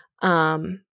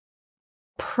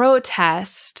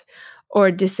protest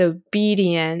or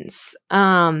disobedience,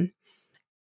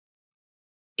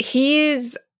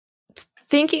 he's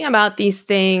thinking about these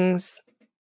things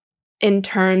in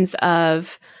terms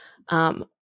of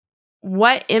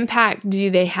what impact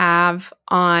do they have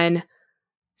on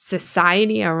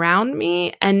society around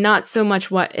me, and not so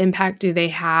much what impact do they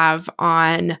have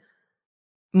on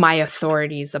my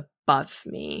authorities above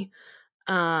me.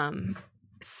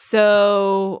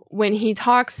 So when he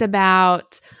talks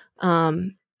about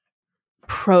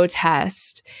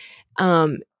protest,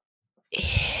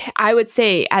 I would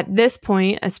say at this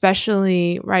point,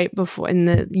 especially right before in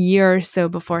the year or so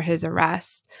before his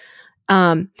arrest,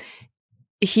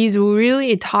 he's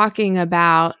really talking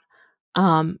about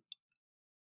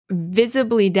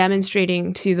visibly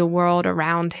demonstrating to the world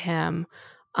around him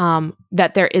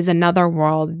that there is another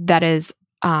world that is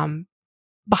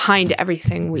behind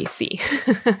everything we see.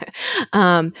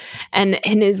 And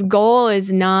his goal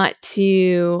is not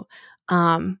to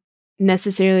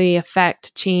necessarily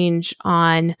affect change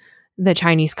on the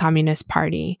Chinese Communist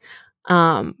Party,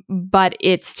 but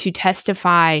it's to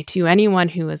testify to anyone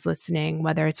who is listening,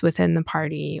 whether it's within the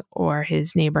party or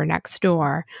his neighbor next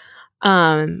door,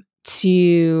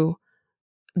 to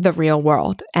the real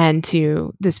world and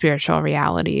to the spiritual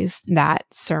realities that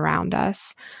surround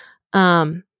us.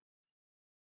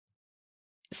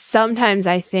 Sometimes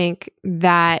I think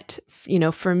that,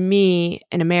 for me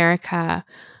in America,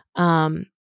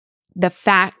 the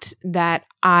fact that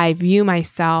I view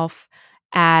myself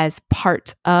as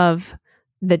part of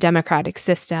the democratic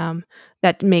system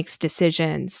that makes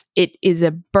decisions, it is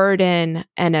a burden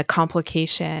and a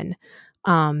complication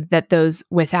that those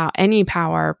without any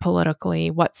power politically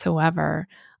whatsoever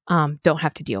don't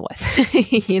have to deal with.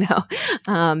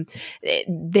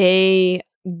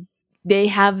 They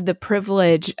have the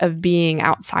privilege of being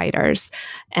outsiders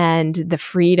and the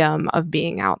freedom of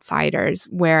being outsiders,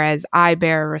 whereas I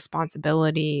bear a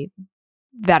responsibility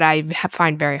that I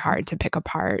find very hard to pick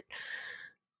apart.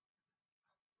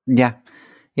 Yeah.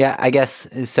 I guess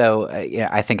so.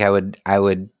 I think I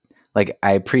would like,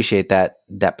 I appreciate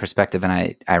that perspective, and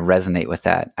I resonate with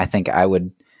that. I think I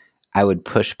would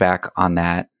push back on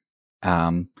that,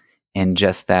 in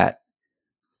just that.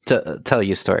 To tell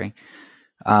you a story.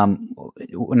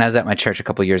 When I was at my church a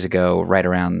couple years ago, right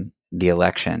around the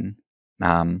election,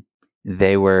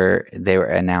 they were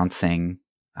announcing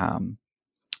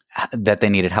that they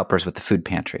needed helpers with the food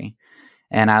pantry,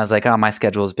 and I was like, "Oh, my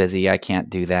schedule is busy. I can't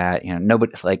do that."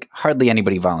 Nobody, like hardly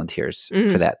anybody, volunteers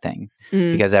for that thing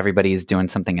because everybody's doing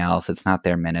something else. It's not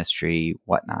their ministry,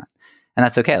 whatnot, and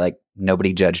that's okay. Like,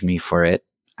 nobody judged me for it.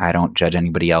 I don't judge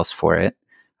anybody else for it.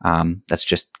 That's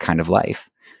just kind of life.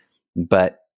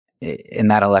 But in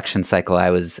that election cycle, I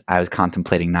was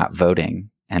contemplating not voting,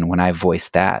 and when I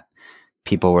voiced that,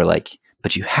 people were like,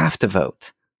 "But you have to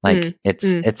vote. Like,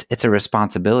 it's a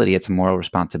responsibility. It's a moral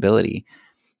responsibility."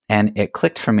 And it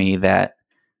clicked for me that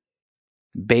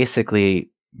basically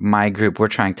my group, we're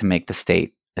trying to make the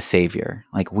state a savior.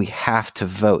 Like, we have to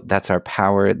vote. That's our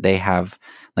power. They have,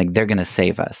 like, they're going to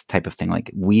save us type of thing.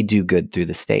 Like, we do good through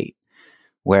the state.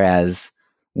 Whereas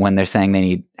when they're saying they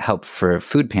need help for a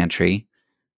food pantry,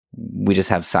 we just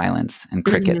have silence and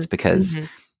crickets because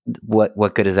what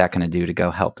good is that going to do to go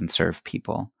help and serve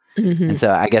people? And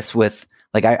so I guess with,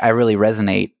 like, I really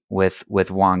resonate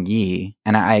with Wang Yi,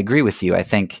 and I agree with you. I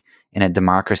think in a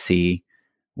democracy,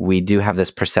 we do have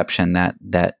this perception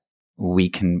that we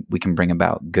can bring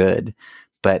about good,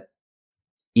 but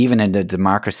even in a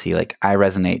democracy, like, I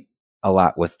resonate a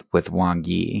lot with Wang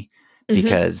Yi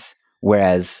because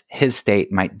whereas his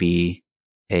state might be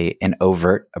an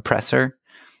overt oppressor,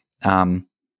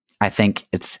 I think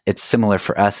it's similar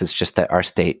for us. It's just that our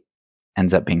state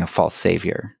ends up being a false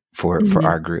savior for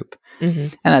our group,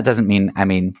 and that doesn't mean.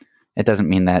 It doesn't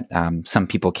mean that some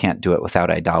people can't do it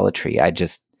without idolatry.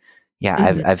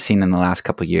 I've seen in the last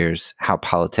couple of years how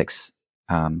politics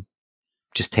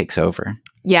just takes over.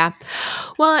 Yeah,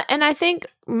 well, and I think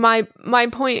my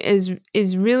point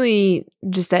is really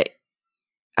just that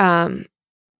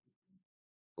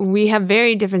we have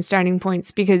very different starting points,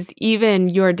 because even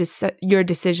your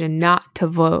decision not to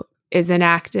vote is an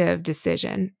active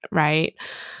decision, right?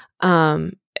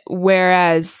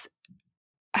 Whereas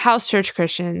house church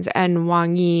Christians and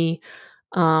Wang Yi,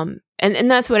 and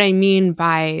that's what I mean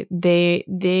by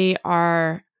they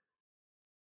are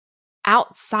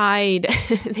outside.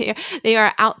 they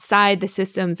are outside the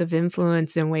systems of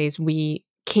influence in ways we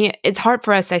can't. It's hard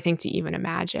for us, I think, to even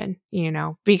imagine.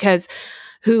 Because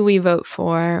who we vote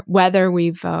for, whether we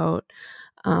vote,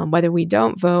 whether we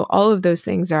don't vote, all of those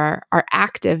things are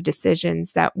active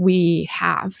decisions that we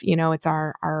have. It's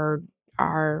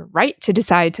our right to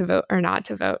decide to vote or not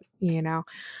to vote.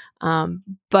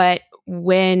 But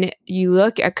when you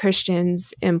look at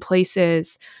Christians in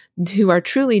places who are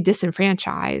truly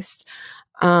disenfranchised,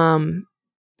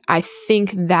 I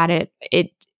think that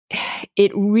it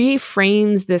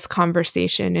reframes this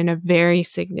conversation in a very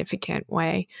significant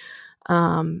way.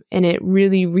 And it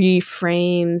really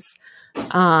reframes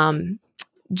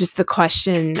just the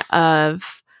question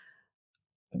of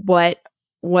what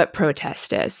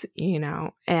protest is,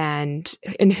 and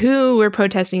who we're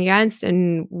protesting against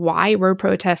and why we're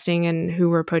protesting and who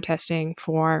we're protesting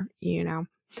for, and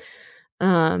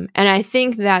I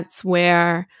think that's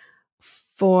where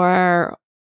for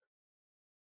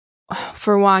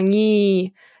Wang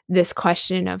Yi, this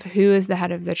question of who is the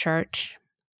head of the church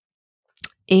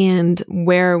and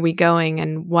where are we going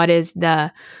and what is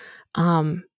the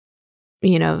the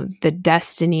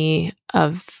destiny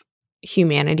of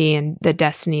humanity and the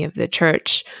destiny of the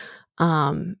church.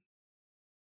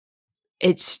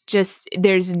 It's just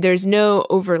there's no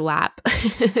overlap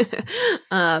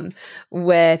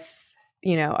with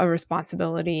a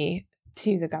responsibility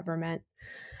to the government.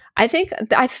 I think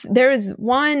there's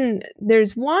one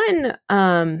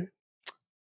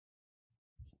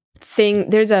thing.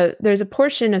 There's a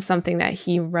portion of something that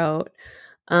he wrote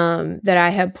that I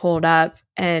have pulled up,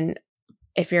 and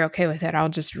if you're okay with it, I'll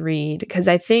just read, because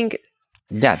I think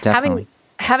definitely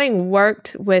having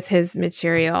worked with his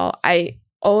material, I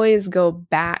always go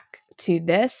back to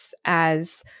this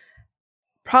as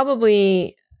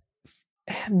probably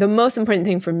the most important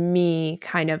thing for me,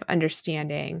 kind of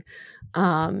understanding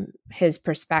his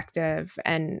perspective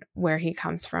and where he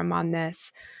comes from on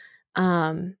this.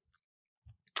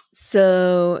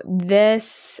 So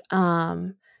this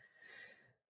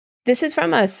is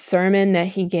from a sermon that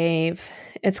he gave.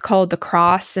 It's called "The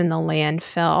Cross and the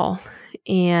Landfill,"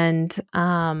 and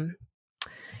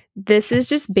this is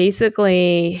just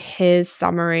basically his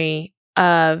summary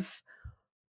of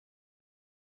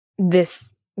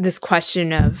this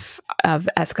question of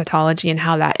eschatology and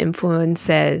how that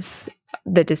influences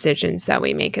the decisions that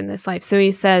we make in this life. So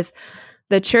he says,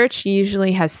 the church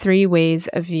usually has three ways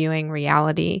of viewing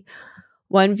reality.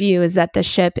 One view is that the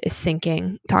ship is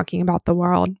sinking, talking about the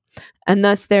world, and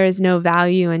thus there is no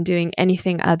value in doing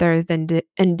anything other than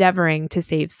endeavoring to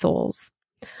save souls.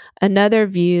 Another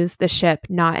views the ship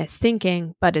not as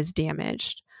sinking, but as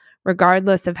damaged.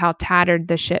 Regardless of how tattered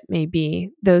the ship may be,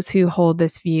 those who hold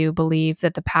this view believe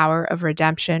that the power of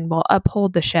redemption will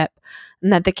uphold the ship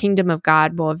and that the kingdom of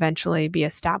God will eventually be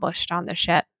established on the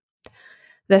ship.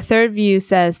 The third view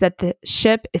says that the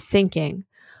ship is sinking,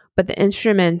 but the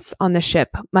instruments on the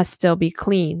ship must still be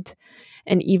cleaned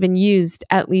and even used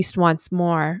at least once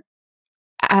more,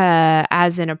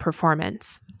 as in a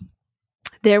performance.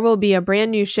 There will be a brand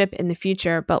new ship in the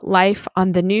future, but life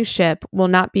on the new ship will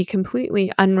not be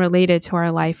completely unrelated to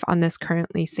our life on this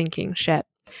currently sinking ship.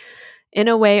 In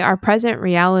a way, our present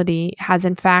reality has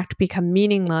in fact become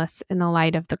meaningless in the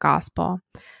light of the gospel.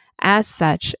 As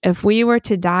such, if we were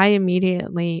to die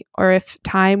immediately, or if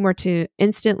time were to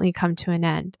instantly come to an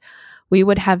end, we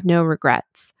would have no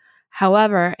regrets.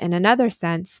 However, in another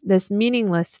sense, this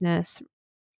meaningless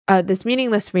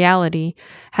reality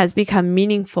has become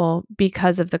meaningful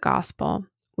because of the gospel.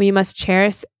 We must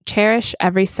cherish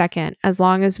every second as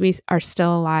long as we are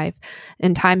still alive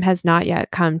and time has not yet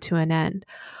come to an end.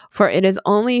 For it is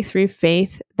only through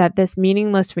faith that this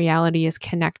meaningless reality is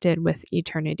connected with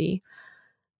eternity.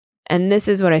 And this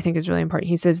is what I think is really important.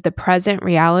 He says the present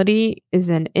reality is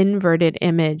an inverted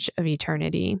image of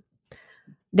eternity.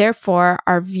 Therefore,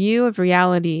 our view of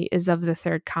reality is of the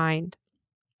third kind.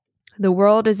 The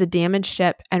world is a damaged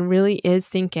ship and really is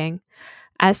sinking.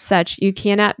 As such, you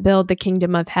cannot build the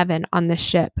kingdom of heaven on this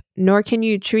ship, nor can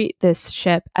you treat this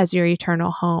ship as your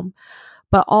eternal home.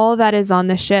 But all that is on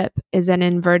the ship is an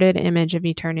inverted image of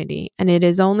eternity, and it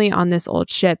is only on this old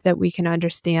ship that we can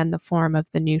understand the form of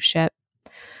the new ship.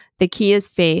 The key is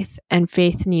faith, and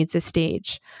faith needs a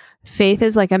stage. Faith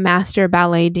is like a master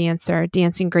ballet dancer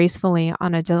dancing gracefully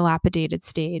on a dilapidated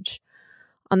stage.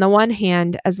 On the one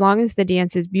hand, as long as the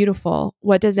dance is beautiful,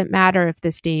 what does it matter if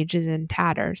the stage is in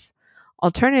tatters?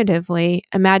 Alternatively,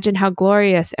 imagine how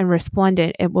glorious and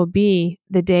resplendent it will be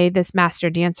the day this master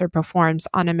dancer performs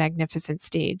on a magnificent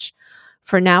stage.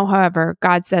 For now, however,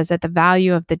 God says that the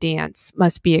value of the dance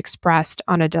must be expressed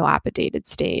on a dilapidated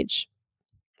stage.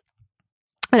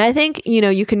 And I think,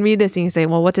 you can read this and you say,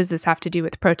 well, what does this have to do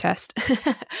with protest?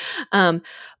 But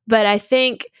I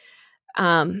think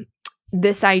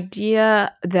this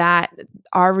idea that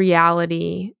our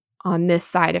reality on this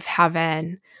side of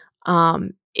heaven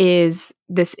is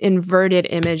this inverted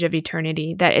image of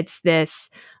eternity, that it's this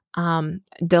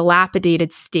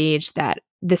dilapidated stage that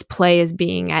this play is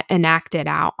being enacted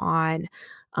out on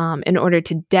in order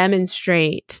to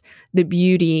demonstrate the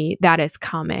beauty that is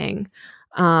coming.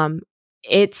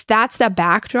 That's the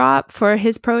backdrop for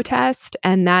his protest,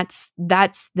 and that's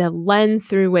the lens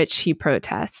through which he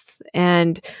protests.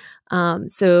 And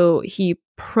so he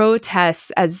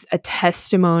protests as a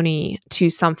testimony to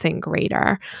something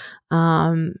greater.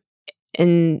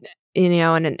 and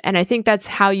and I think that's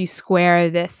how you square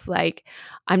this, like,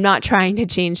 I'm not trying to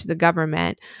change the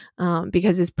government,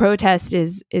 because his protest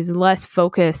is less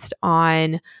focused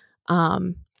on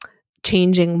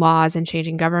changing laws and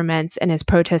changing governments, and his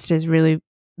protest is really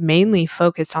mainly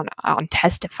focused on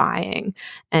testifying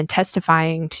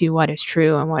to what is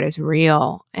true and what is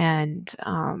real. And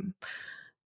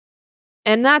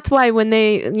that's why when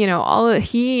they,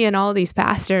 he and all these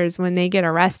pastors, when they get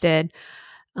arrested,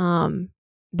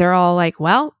 they're all like,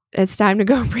 well, it's time to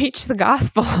go preach the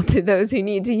gospel to those who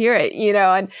need to hear it,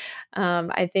 and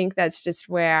I think that's just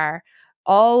where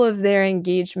all of their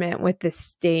engagement with the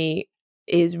state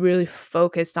is really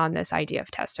focused on this idea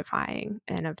of testifying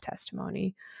and of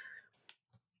testimony.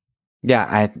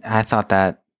 Yeah, I thought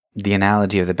that the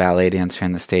analogy of the ballet dancer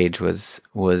on the stage was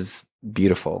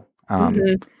beautiful,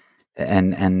 Mm-hmm.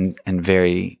 and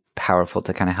very powerful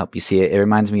to kind of help you see it. It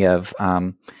reminds me of,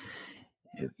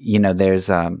 there's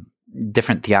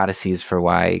different theodicies for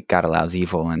why God allows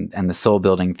evil, and the soul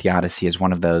building theodicy is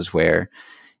one of those where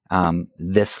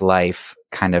this life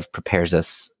kind of prepares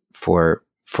us for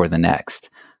the next,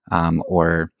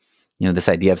 or this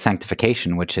idea of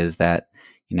sanctification, which is that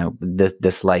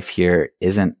this life here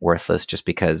isn't worthless just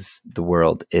because the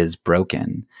world is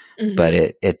broken, Mm-hmm. but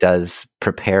it does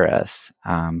prepare us,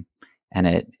 and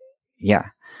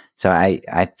so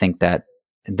I think that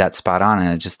that's spot on,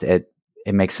 and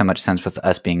it makes so much sense with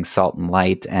us being salt and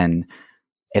light, and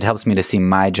it helps me to see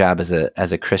my job as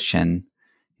a Christian,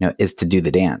 is to do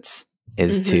the dance,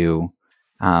 is Mm-hmm. to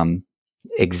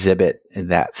exhibit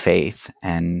that faith,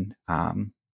 and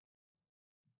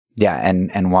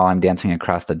and while I'm dancing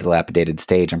across the dilapidated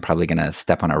stage, I'm probably going to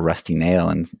step on a rusty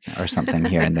nail or something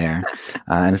here and there,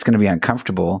 and it's going to be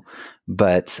uncomfortable,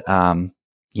 but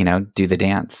do the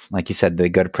dance. Like you said, they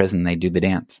go to prison, they do the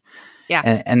dance.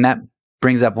 Yeah. And that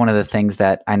brings up one of the things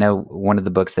that I know one of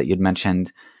the books that you'd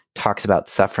mentioned talks about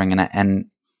suffering. And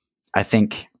I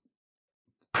think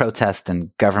protest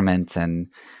and government and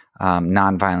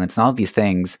nonviolence and all of these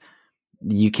things,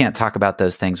 you can't talk about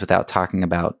those things without talking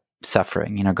about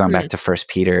suffering, going back to 1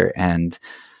 Peter and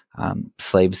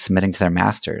slaves submitting to their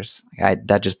masters.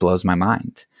 That just blows my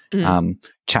mind.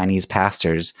 Chinese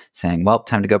pastors saying, well,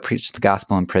 time to go preach the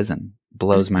gospel in prison,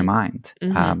 blows my mind.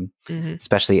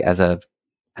 Especially as an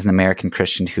American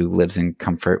Christian who lives in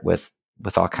comfort with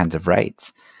all kinds of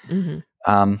rights.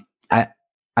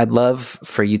 I'd love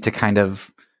for you to kind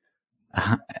of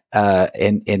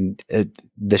in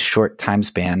the short time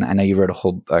span, I know you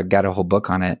got a whole book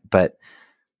on it, but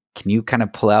can you kind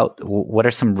of pull out what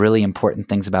are some really important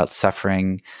things about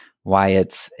suffering, why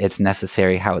it's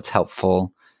necessary, how it's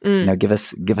helpful? Give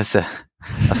us a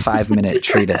 5-minute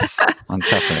treatise on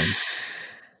suffering.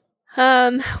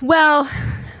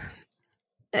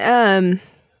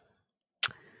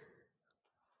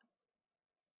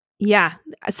 Yeah.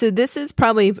 So this is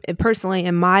probably personally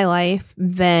in my life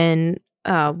been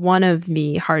one of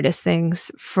the hardest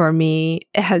things for me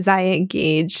as I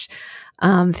engage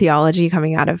theology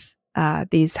coming out of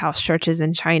these house churches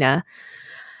in China.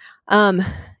 I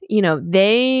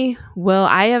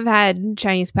have had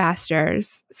Chinese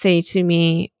pastors say to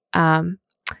me,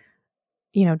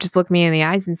 just look me in the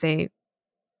eyes and say,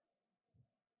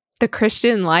 the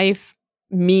Christian life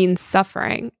means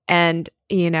suffering. And,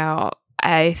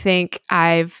 I think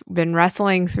I've been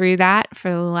wrestling through that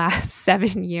for the last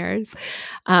 7 years.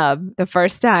 The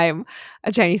first time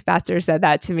a Chinese pastor said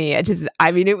that to me,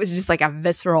 it was just like a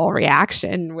visceral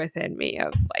reaction within me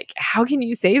of like, how can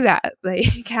you say that?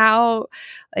 Like how,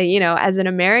 as an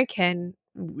American,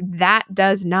 that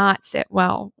does not sit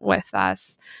well with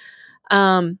us.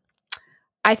 I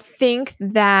think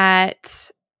that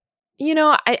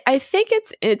I think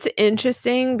it's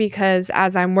interesting because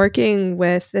as I'm working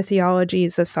with the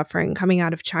theologies of suffering coming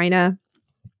out of China,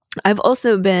 I've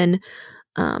also been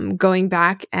going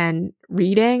back and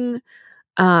reading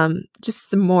just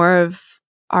some more of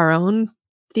our own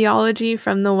theology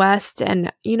from the West.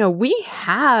 And, we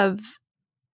have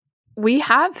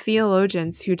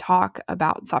theologians who talk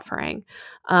about suffering,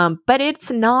 but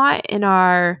it's not in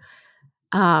our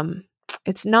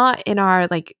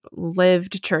like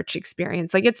lived church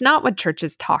experience. Like it's not what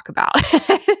churches talk about,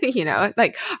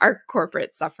 like our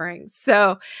corporate suffering.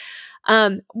 So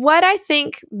what I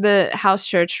think the house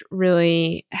church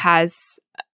really has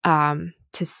to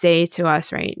say to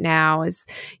us right now is,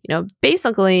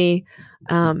 basically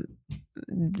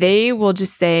they will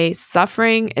just say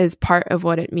suffering is part of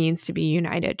what it means to be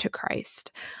united to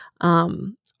Christ.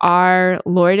 Our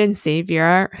Lord and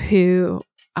Savior, who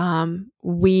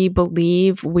we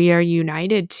believe we are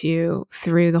united to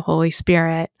through the Holy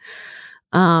Spirit.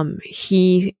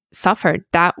 He suffered.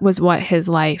 That was what his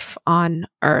life on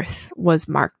earth was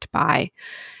marked by.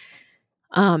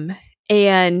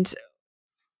 And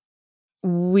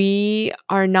we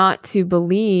are not to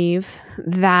believe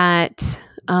that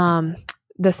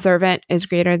the servant is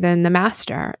greater than the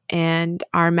master, and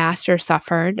our master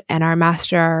suffered, and our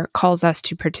master calls us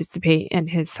to participate in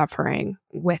his suffering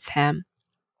with him.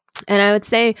 And I would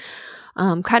say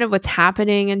kind of what's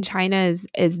happening in China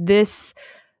is this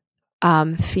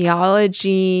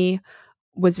theology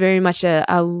was very much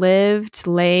a lived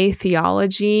lay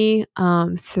theology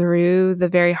through the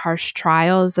very harsh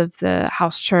trials of the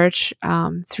house church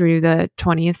through the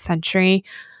 20th century,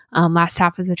 last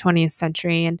half of the 20th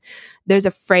century. And there's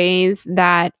a phrase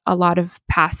that a lot of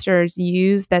pastors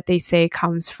use that they say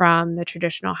comes from the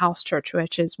traditional house church,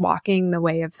 which is walking the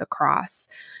way of the cross,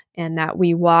 and that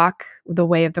we walk the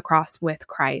way of the cross with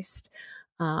Christ.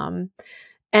 And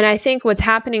I think what's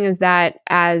happening is that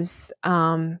as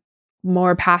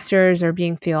more pastors are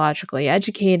being theologically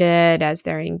educated, as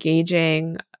they're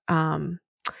engaging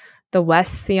the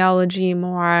West theology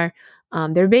more,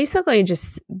 they're basically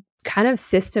just kind of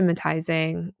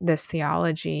systematizing this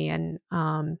theology. And,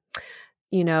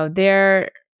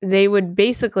 they would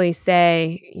basically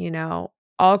say,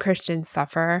 all Christians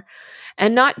suffer,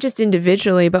 and not just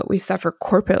individually, but we suffer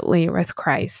corporately with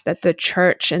Christ, that the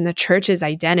church and the church's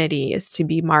identity is to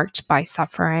be marked by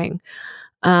suffering.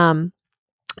 And,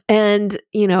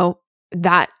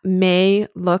 that may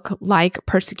look like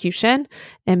persecution.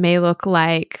 It may look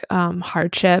like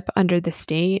hardship under the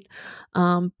state,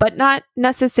 but not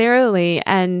necessarily.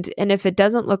 And if it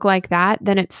doesn't look like that,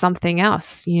 then it's something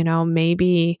else.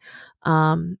 Maybe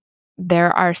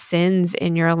there are sins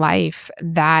in your life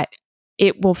that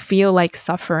it will feel like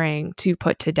suffering to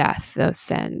put to death those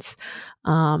sins.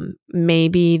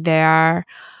 Maybe there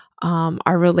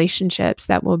are relationships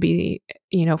that will be,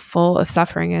 full of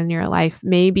suffering in your life.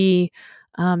 Maybe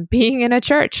being in a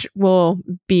church will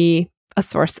be a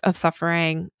source of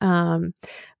suffering.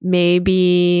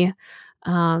 Maybe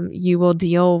you will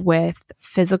deal with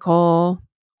physical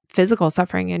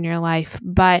suffering in your life.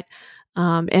 But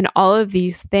in all of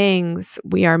these things,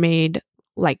 we are made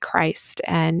like Christ,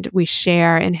 and we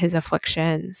share in his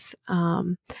afflictions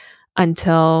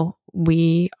until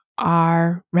we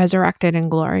are resurrected in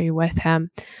glory with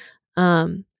him.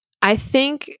 I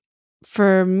think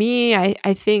for me,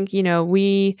 I think,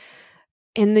 we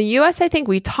in the US, I think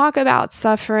we talk about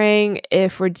suffering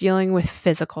if we're dealing with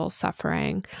physical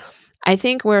suffering. I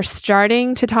think we're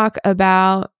starting to talk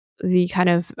about the kind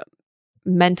of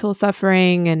mental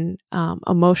suffering and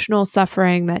emotional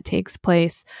suffering that takes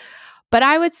place. But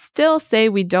I would still say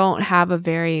we don't have a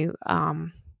very I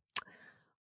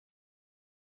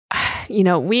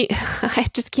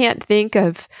just can't think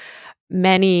of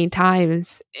many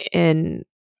times in,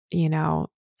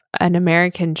 an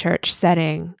American church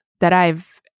setting that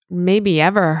I've maybe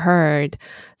ever heard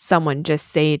someone just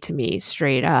say to me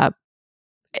straight up,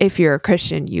 if you're a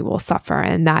Christian, you will suffer.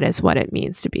 And that is what it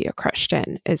means to be a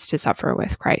Christian, is to suffer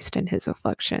with Christ in his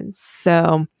afflictions.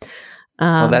 So,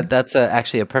 well, that's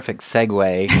actually a perfect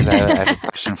segue, because I have a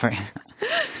question for you.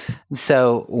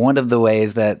 So one of the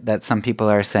ways that some people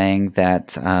are saying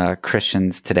that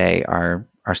Christians today are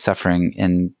suffering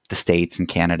in the States and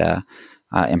Canada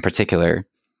in particular,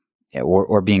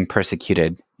 or being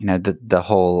persecuted, the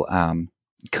whole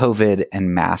COVID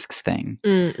and masks thing.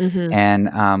 Mm-hmm. And,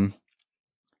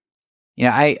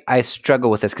 I struggle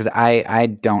with this because I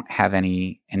don't have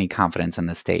any confidence in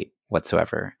the state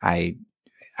whatsoever. I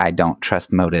don't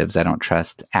trust motives. I don't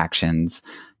trust actions,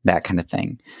 that kind of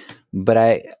thing. But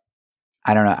I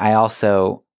don't know. I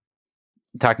also,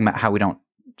 talking about how we don't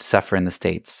suffer in the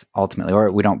States ultimately,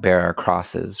 or we don't bear our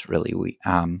crosses really. We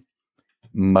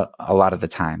a lot of the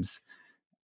times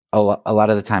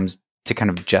to kind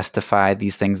of justify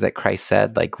these things that Christ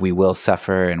said, like we will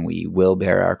suffer and we will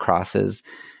bear our crosses.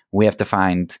 We have to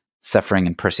find suffering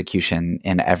and persecution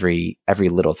in every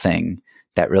little thing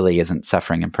that really isn't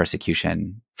suffering and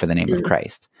persecution for the name of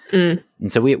Christ. And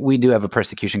so we do have a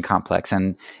persecution complex,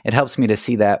 and it helps me to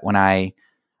see that when I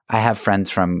have friends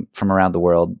from around the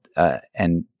world,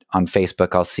 and on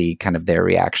Facebook, I'll see kind of their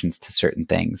reactions to certain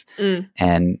things.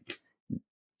 And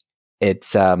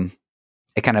it's,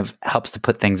 it kind of helps to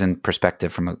put things in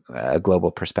perspective from a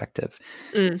global perspective.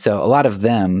 So a lot of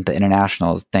them, the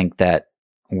internationals, think that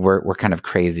we're kind of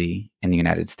crazy in the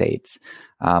United States.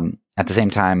 At the same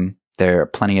time, there are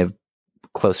plenty of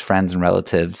close friends and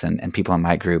relatives and people in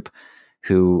my group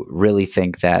who really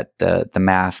think that the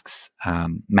masks,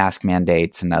 mask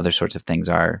mandates and other sorts of things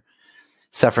are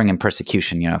suffering and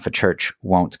persecution. If a church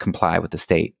won't comply with the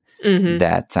state,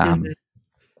 that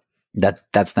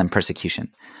that's then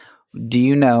persecution. Do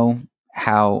you know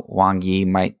how Wang Yi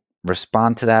might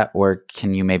respond to that, or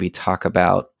can you maybe talk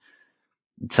about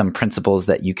some principles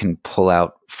that you can pull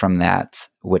out from that,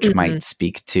 which might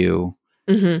speak to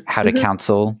how to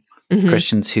counsel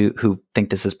Christians who think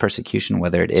this is persecution,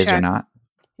 whether it is or not?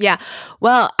 Yeah.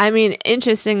 Well, I mean,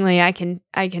 interestingly, I can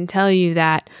tell you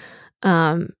that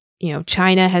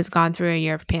China has gone through a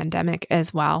year of pandemic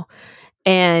as well.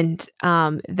 And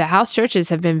the house churches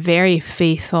have been very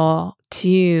faithful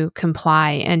to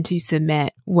comply and to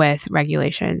submit with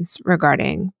regulations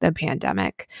regarding the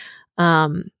pandemic.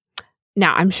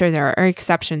 Now, I'm sure there are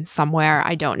exceptions somewhere.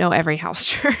 I don't know every house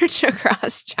church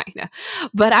across China,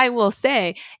 but I will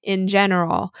say, in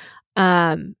general,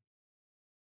 the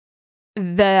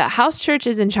house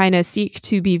churches in China seek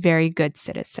to be very good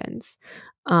citizens.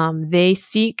 They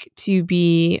seek to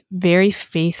be very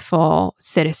faithful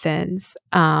citizens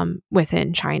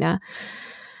within China.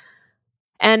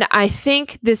 And I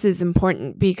think this is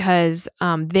important because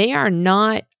they are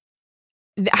not,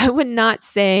 I would not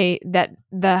say that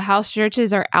the house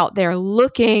churches are out there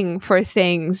looking for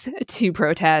things to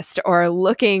protest or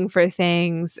looking for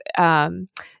things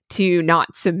to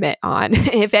not submit on.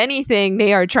 If anything,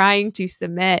 they are trying to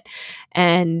submit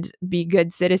and be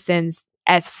good citizens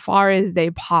as far as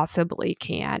they possibly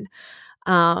can.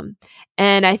 And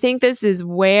I think this is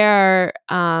where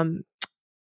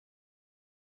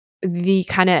the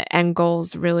kind of end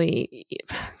goals really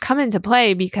come into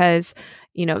play, because,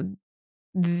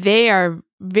 they are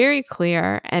very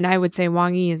clear, and I would say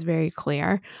Wang Yi is very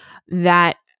clear,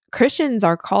 that Christians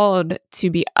are called to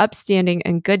be upstanding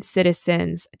and good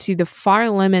citizens to the far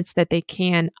limits that they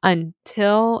can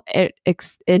until it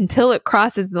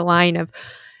crosses the line of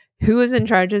who is in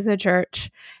charge of the church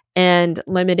and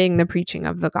limiting the preaching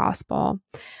of the gospel.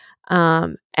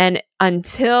 And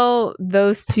until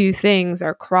those two things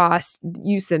are crossed,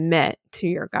 you submit to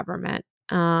your government.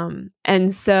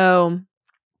 And so,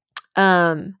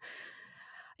 I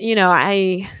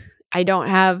don't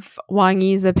have Wang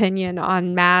Yi's opinion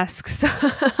on masks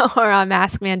or on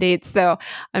mask mandates, so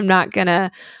I'm not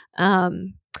gonna,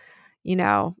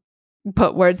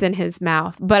 put words in his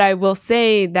mouth. But I will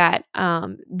say that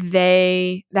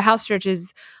the house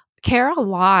churches care a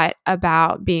lot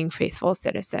about being faithful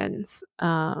citizens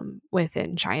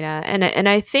within China, and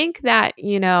I think that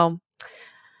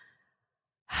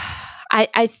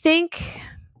I think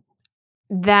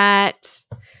that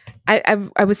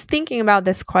I was thinking about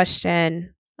this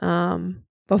question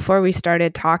before we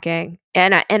started talking,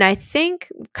 and I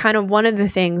think kind of one of the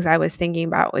things I was thinking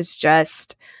about was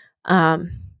just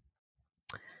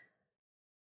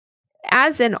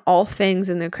as in all things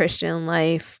in the Christian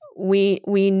life, we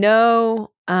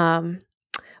know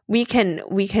we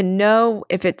can know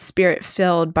if it's spirit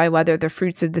filled by whether the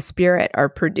fruits of the spirit are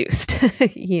produced,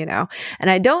 and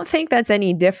I don't think that's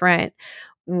any different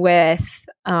with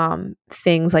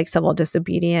things like civil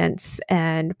disobedience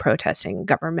and protesting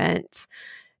government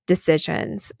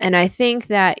decisions. And I think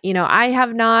that, I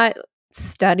have not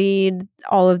studied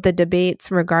all of the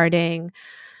debates regarding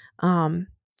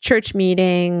church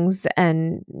meetings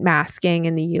and masking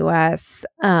in the US.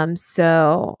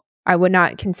 So I would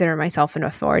not consider myself an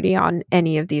authority on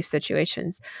any of these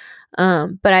situations.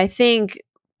 But I think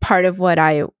part of what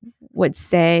I would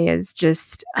say is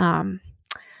just,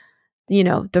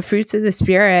 the fruits of the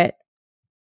Spirit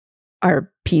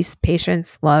are peace,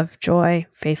 patience, love, joy,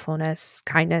 faithfulness,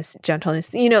 kindness,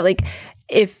 gentleness.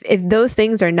 If those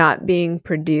things are not being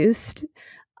produced,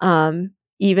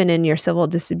 even in your civil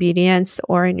disobedience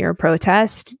or in your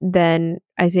protest, then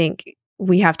I think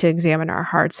we have to examine our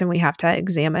hearts, and we have to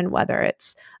examine whether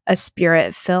it's a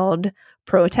spirit-filled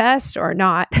protest or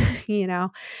not,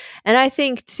 And I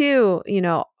think too,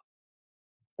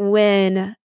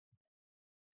 when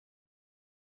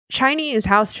Chinese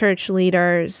house church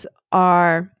leaders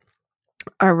are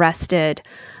arrested,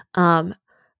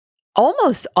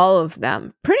 almost all of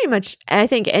them, pretty much, I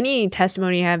think any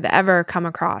testimony I've ever come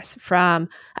across from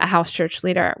a house church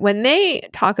leader, when they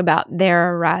talk about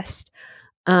their arrest,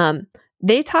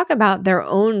 they talk about their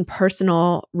own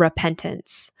personal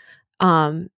repentance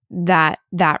that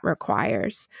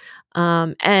requires.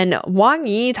 And Wang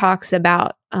Yi talks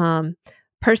about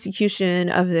persecution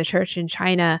of the church in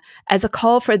China as a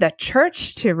call for the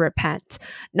church to repent,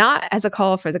 not as a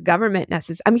call for the government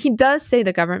necessarily. I mean, he does say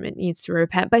the government needs to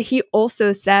repent, but he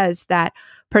also says that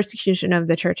persecution of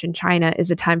the church in China is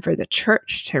a time for the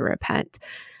church to repent.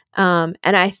 And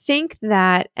I think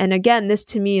that, and again, this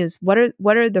to me is what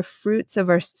are the fruits of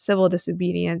our civil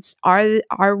disobedience?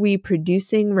 Are we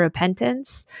producing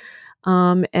repentance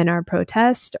in our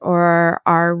protest, or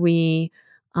are we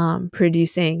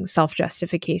producing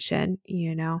self-justification,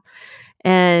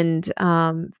 And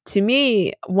to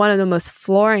me, one of the most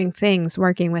flooring things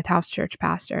working with house church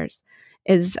pastors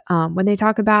is when they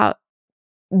talk about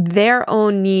their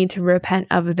own need to repent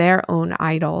of their own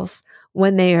idols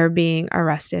when they are being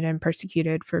arrested and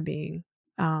persecuted for being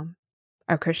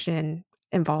a Christian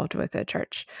involved with a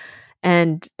church.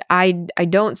 And I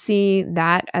don't see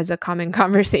that as a common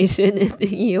conversation in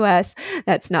the U.S.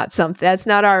 That's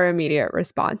not our immediate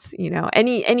response.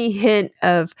 Any hint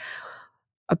of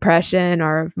oppression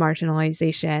or of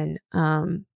marginalization,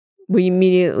 we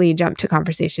immediately jump to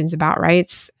conversations about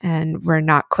rights, and we're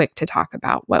not quick to talk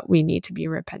about what we need to be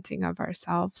repenting of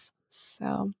ourselves.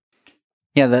 So,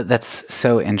 yeah, that's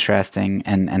so interesting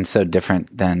and so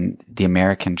different than the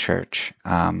American church.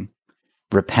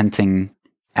 Repenting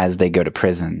as they go to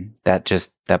prison,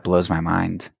 that blows my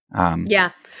mind.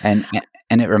 yeah. And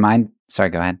sorry,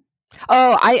 go ahead.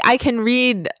 Oh, I can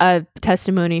read a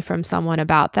testimony from someone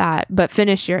about that, but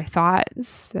finish your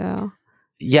thoughts. So,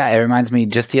 yeah, it reminds me.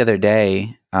 Just the other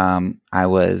day, I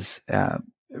was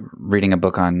reading a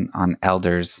book on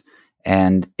elders,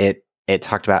 and it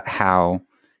talked about how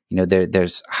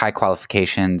there's high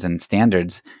qualifications and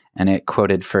standards, and it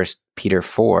quoted 1 Peter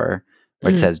 4,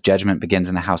 where it says judgment begins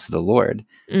in the house of the Lord,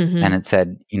 and it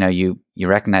said you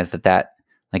recognize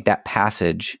that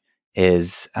passage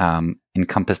is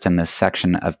encompassed in this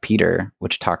section of Peter,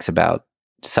 which talks about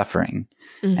suffering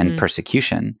and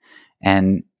persecution.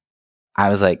 And I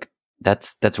was like,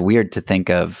 that's weird to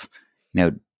think of,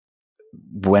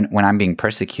 when I'm being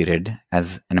persecuted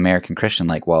as an American Christian,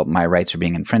 like, well, my rights are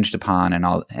being infringed upon and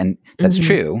all, and that's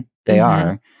true, they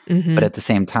are. But at the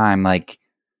same time, like,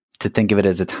 to think of it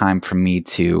as a time for me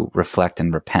to reflect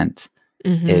and repent,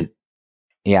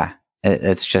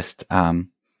 it's just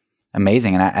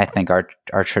amazing. And I think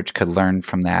our church could learn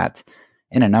from that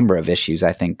in a number of issues.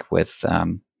 I think with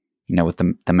with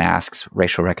the masks,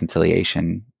 racial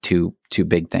reconciliation, two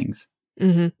big things.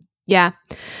 Yeah.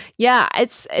 I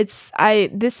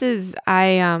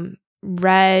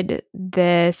read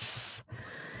this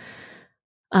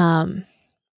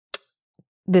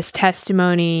this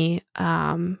testimony.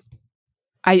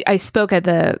 I spoke at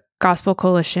the Gospel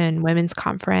Coalition Women's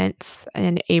Conference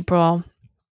in April,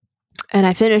 and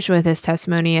I finished with this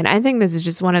testimony, and I think this is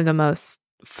just one of the most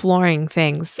flooring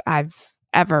things I've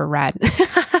ever read.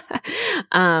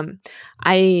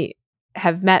 I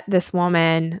have met this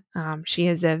woman. She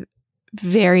is a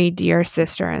very dear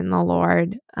sister in the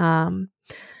Lord. And,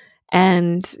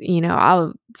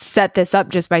 I'll set this up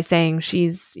just by saying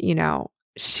she's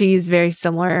very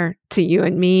similar to you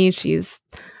and me. She's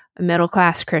a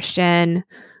middle-class Christian,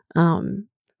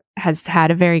 has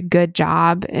had a very good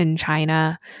job in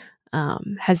China,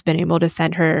 has been able to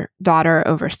send her daughter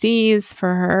overseas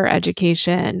for her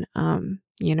education.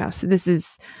 So this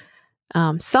is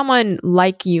someone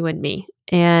like you and me.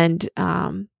 And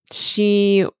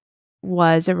she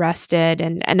was arrested,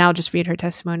 and I'll just read her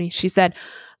testimony. She said,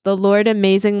 "The Lord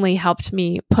amazingly helped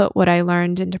me put what I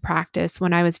learned into practice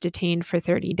when I was detained for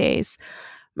 30 days.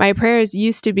 My prayers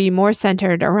used to be more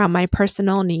centered around my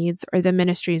personal needs or the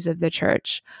ministries of the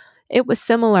church. It was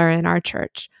similar in our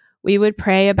church. We would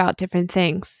pray about different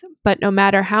things, but no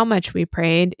matter how much we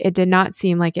prayed, it did not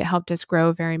seem like it helped us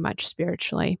grow very much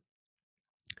spiritually.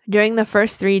 During the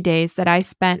first 3 days that I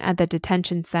spent at the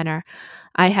detention center,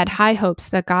 I had high hopes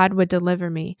that God would deliver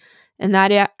me and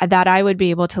that I would be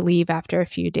able to leave after a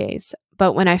few days.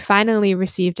 But when I finally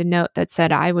received a note that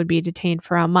said I would be detained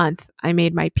for a month, I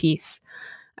made my peace.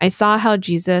 I saw how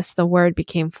Jesus, the Word,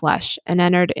 became flesh and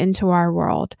entered into our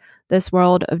world, this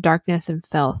world of darkness and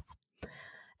filth.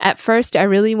 At first, I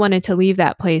really wanted to leave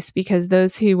that place because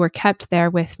those who were kept there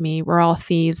with me were all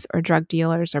thieves or drug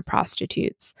dealers or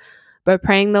prostitutes. But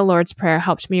praying the Lord's Prayer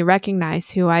helped me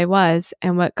recognize who I was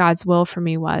and what God's will for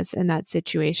me was in that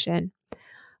situation.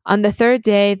 On the third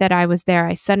day that I was there,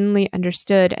 I suddenly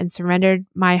understood and surrendered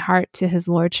my heart to His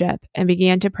Lordship and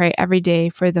began to pray every day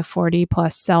for the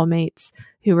 40-plus cellmates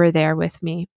who were there with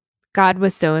me. God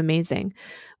was so amazing.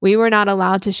 We were not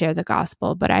allowed to share the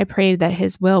gospel, but I prayed that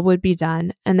His will would be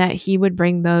done and that He would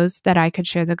bring those that I could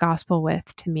share the gospel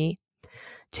with to me.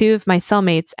 2 of my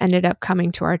cellmates ended up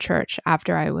coming to our church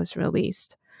after I was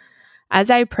released. As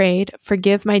I prayed,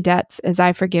 "Forgive my debts as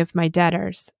I forgive my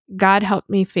debtors," God helped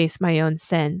me face my own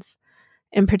sins.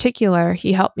 In particular,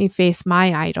 He helped me face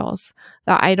my idols,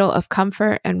 the idol of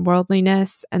comfort and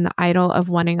worldliness and the idol of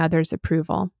wanting others'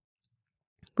 approval.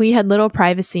 We had little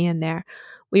privacy in there.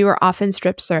 We were often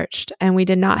strip searched, and we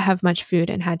did not have much food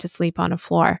and had to sleep on a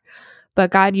floor.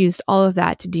 But God used all of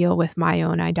that to deal with my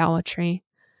own idolatry.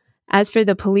 As for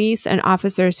the police and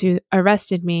officers who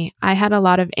arrested me, I had a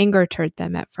lot of anger toward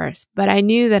them at first, but I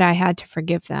knew that I had to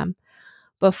forgive them.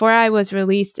 Before I was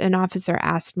released, an officer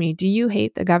asked me, "Do you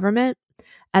hate the government?"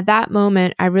 At that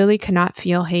moment, I really could not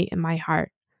feel hate in my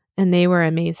heart, and they were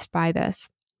amazed by this.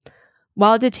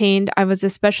 While detained, I was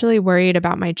especially worried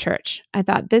about my church. I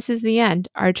thought, this is the end.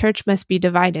 Our church must be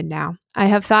divided now. I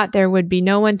have thought there would be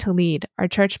no one to lead. Our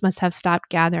church must have stopped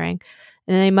gathering,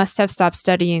 and they must have stopped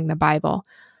studying the Bible.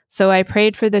 So I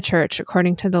prayed for the church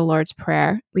according to the Lord's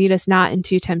Prayer, lead us not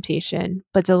into temptation,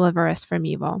 but deliver us from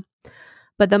evil.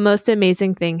 But the most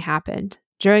amazing thing happened.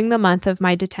 During the month of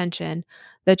my detention,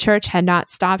 the church had not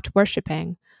stopped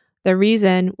worshiping. The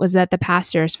reason was that the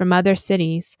pastors from other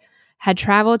cities had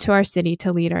traveled to our city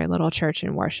to lead our little church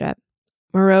in worship.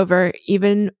 Moreover,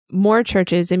 even more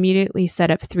churches immediately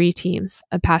set up 3 teams,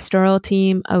 a pastoral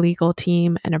team, a legal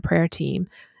team, and a prayer team,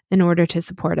 in order to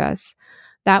support us.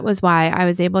 That was why I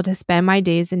was able to spend my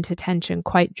days in detention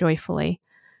quite joyfully.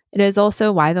 It is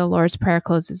also why the Lord's Prayer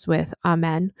closes with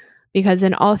Amen, because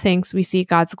in all things we see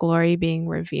God's glory being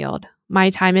revealed. My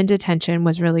time in detention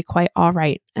was really quite all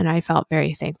right, and I felt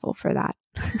very thankful for that.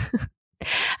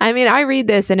 I mean, I read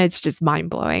this and it's just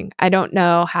mind-blowing. I don't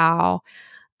know how,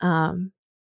 I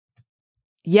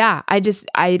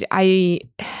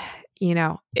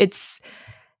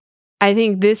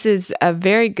think this is a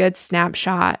very good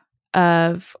snapshot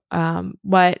of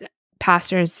what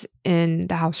pastors in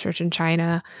the house church in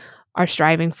China are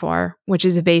striving for, which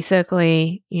is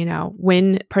basically,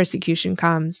 when persecution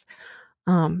comes,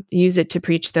 use it to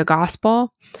preach the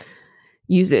gospel,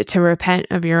 use it to repent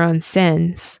of your own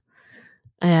sins,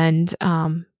 and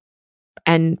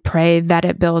pray that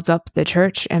it builds up the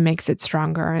church and makes it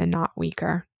stronger and not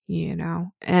weaker,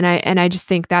 And I just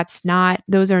think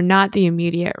those are not the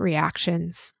immediate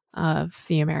reactions of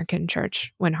the American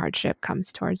church when hardship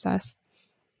comes towards us.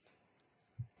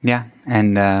 Yeah.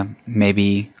 And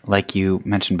maybe, like you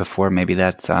mentioned before, maybe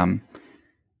that's,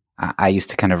 I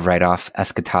used to kind of write off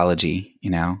eschatology,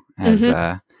 as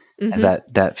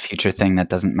that future thing that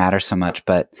doesn't matter so much.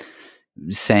 But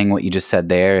saying what you just said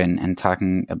there and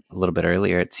talking a little bit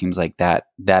earlier, it seems like that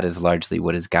is largely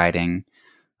what is guiding,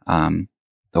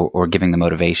 or giving the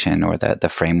motivation or the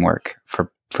framework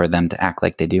for them to act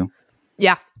like they do.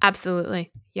 Yeah,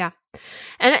 absolutely. Yeah.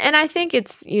 And I think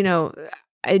it's,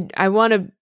 I want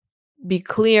to be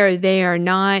clear, they are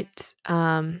not,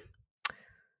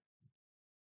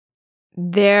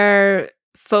 their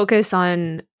focus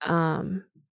on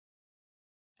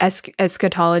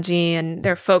eschatology and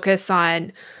their focus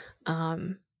on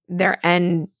their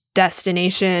end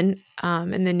destination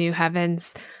in the new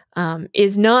heavens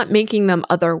is not making them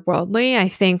otherworldly. I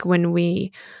think when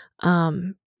we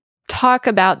talk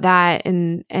about that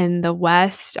in the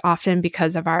West, often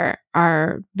because of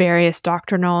our various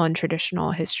doctrinal and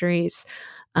traditional histories,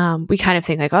 we kind of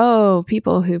think like, oh,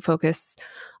 people who focus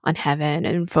on heaven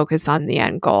and focus on the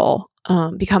end goal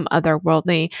become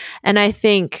otherworldly. And I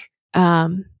think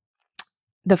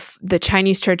the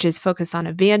Chinese churches focus on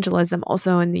evangelism.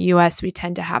 Also in the US, we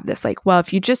tend to have this like, well,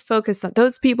 if you just focus on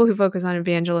those people who focus on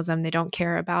evangelism, they don't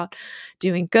care about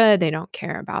doing good. They don't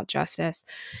care about justice.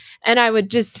 And I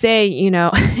would just say, in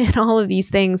all of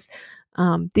these things,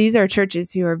 these are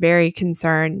churches who are very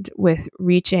concerned with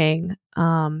reaching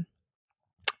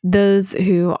those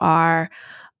who are,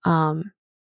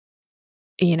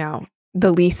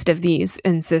 the least of these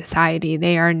in society.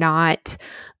 They are not,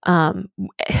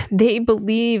 they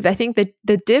believe, I think that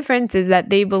the difference is that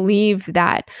they believe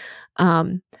that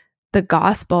the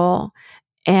gospel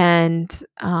and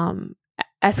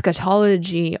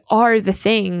eschatology are the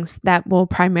things that will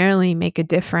primarily make a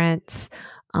difference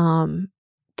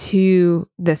to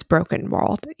this broken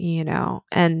world,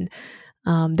 and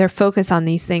their focus on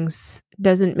these things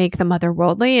doesn't make them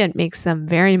otherworldly. It makes them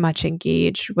very much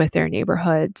engaged with their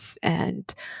neighborhoods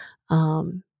and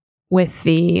with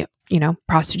the,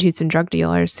 prostitutes and drug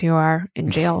dealers who are in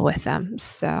jail with them.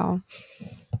 So,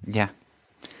 yeah.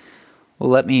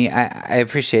 Well, I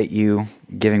appreciate you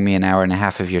giving me an hour and a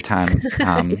half of your time.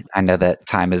 I know that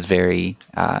time is very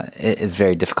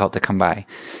difficult to come by.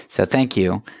 So thank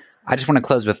you. I just want to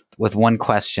close with one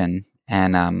question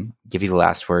and give you the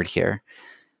last word here.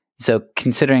 So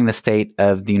considering the state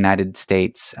of the United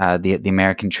States, the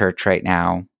American church right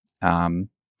now,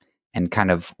 and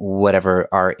kind of whatever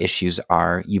our issues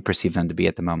are, you perceive them to be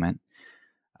at the moment,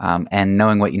 and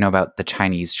knowing what you know about the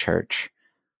Chinese church,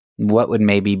 what would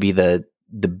maybe be the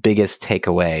biggest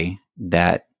takeaway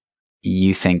that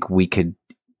you think we could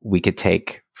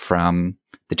take from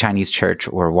the Chinese church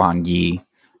or Wang Yi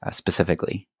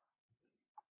specifically?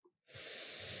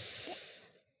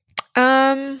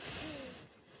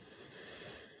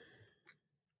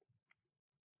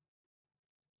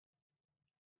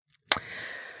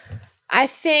 I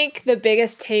think the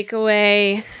biggest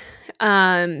takeaway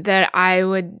that I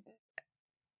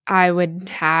would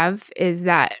have is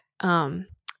that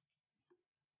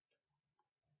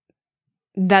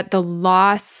that the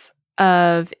loss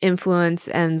of influence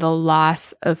and the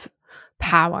loss of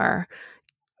power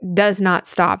does not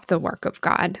stop the work of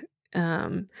God.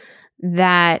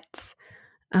 That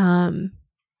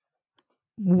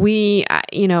we,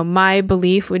 my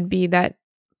belief would be that,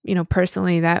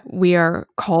 personally, that we are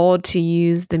called to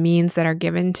use the means that are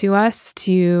given to us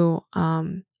to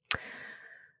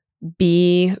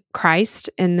be Christ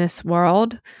in this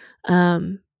world.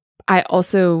 I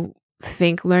also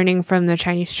think, learning from the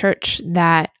Chinese church,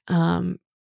 that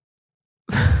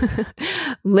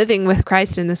living with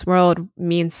Christ in this world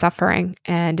means suffering,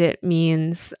 and it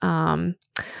means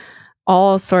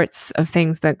all sorts of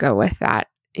things that go with that.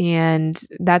 And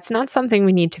that's not something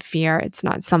we need to fear. It's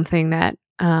not something that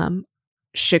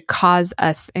should cause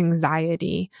us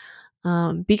anxiety,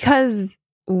 because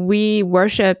we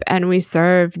worship and we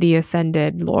serve the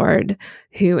ascended Lord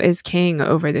who is king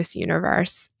over this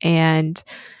universe. And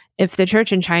if the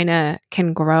church in China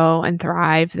can grow and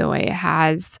thrive the way it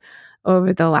has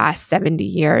over the last 70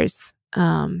 years,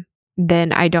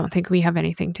 then I don't think we have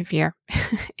anything to fear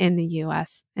in the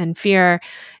US. And fear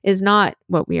is not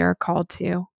what we are called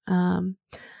to.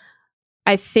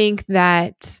 I think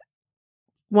that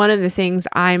one of the things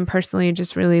I'm personally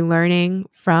just really learning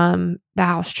from the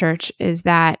house church is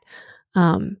that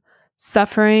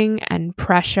suffering and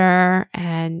pressure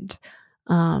and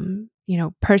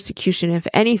persecution, if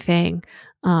anything,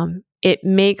 it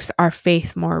makes our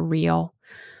faith more real.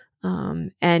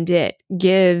 And it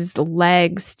gives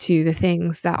legs to the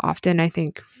things that often, I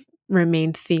think,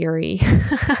 remain theory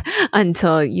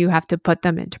until you have to put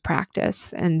them into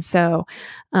practice. And so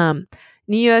in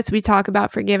the US, we talk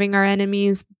about forgiving our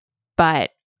enemies,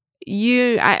 but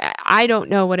I don't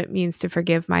know what it means to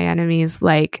forgive my enemies,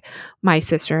 like my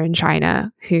sister in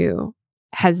China, who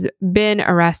has been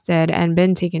arrested and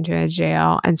been taken to a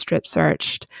jail and strip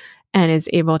searched, and is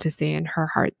able to say in her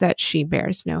heart that she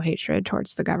bears no hatred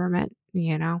towards the government,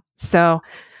 So,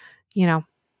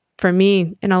 for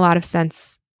me, in a lot of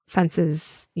senses,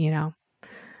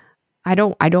 I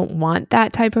don't want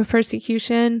that type of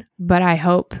persecution, but I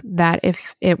hope that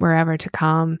if it were ever to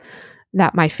come,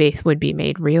 that my faith would be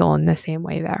made real in the same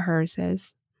way that hers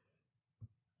is.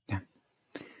 Yeah.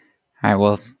 All right.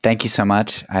 Well, thank you so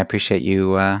much. I appreciate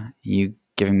you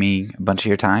giving me a bunch of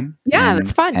your time. Yeah,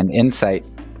 it's fun. And insight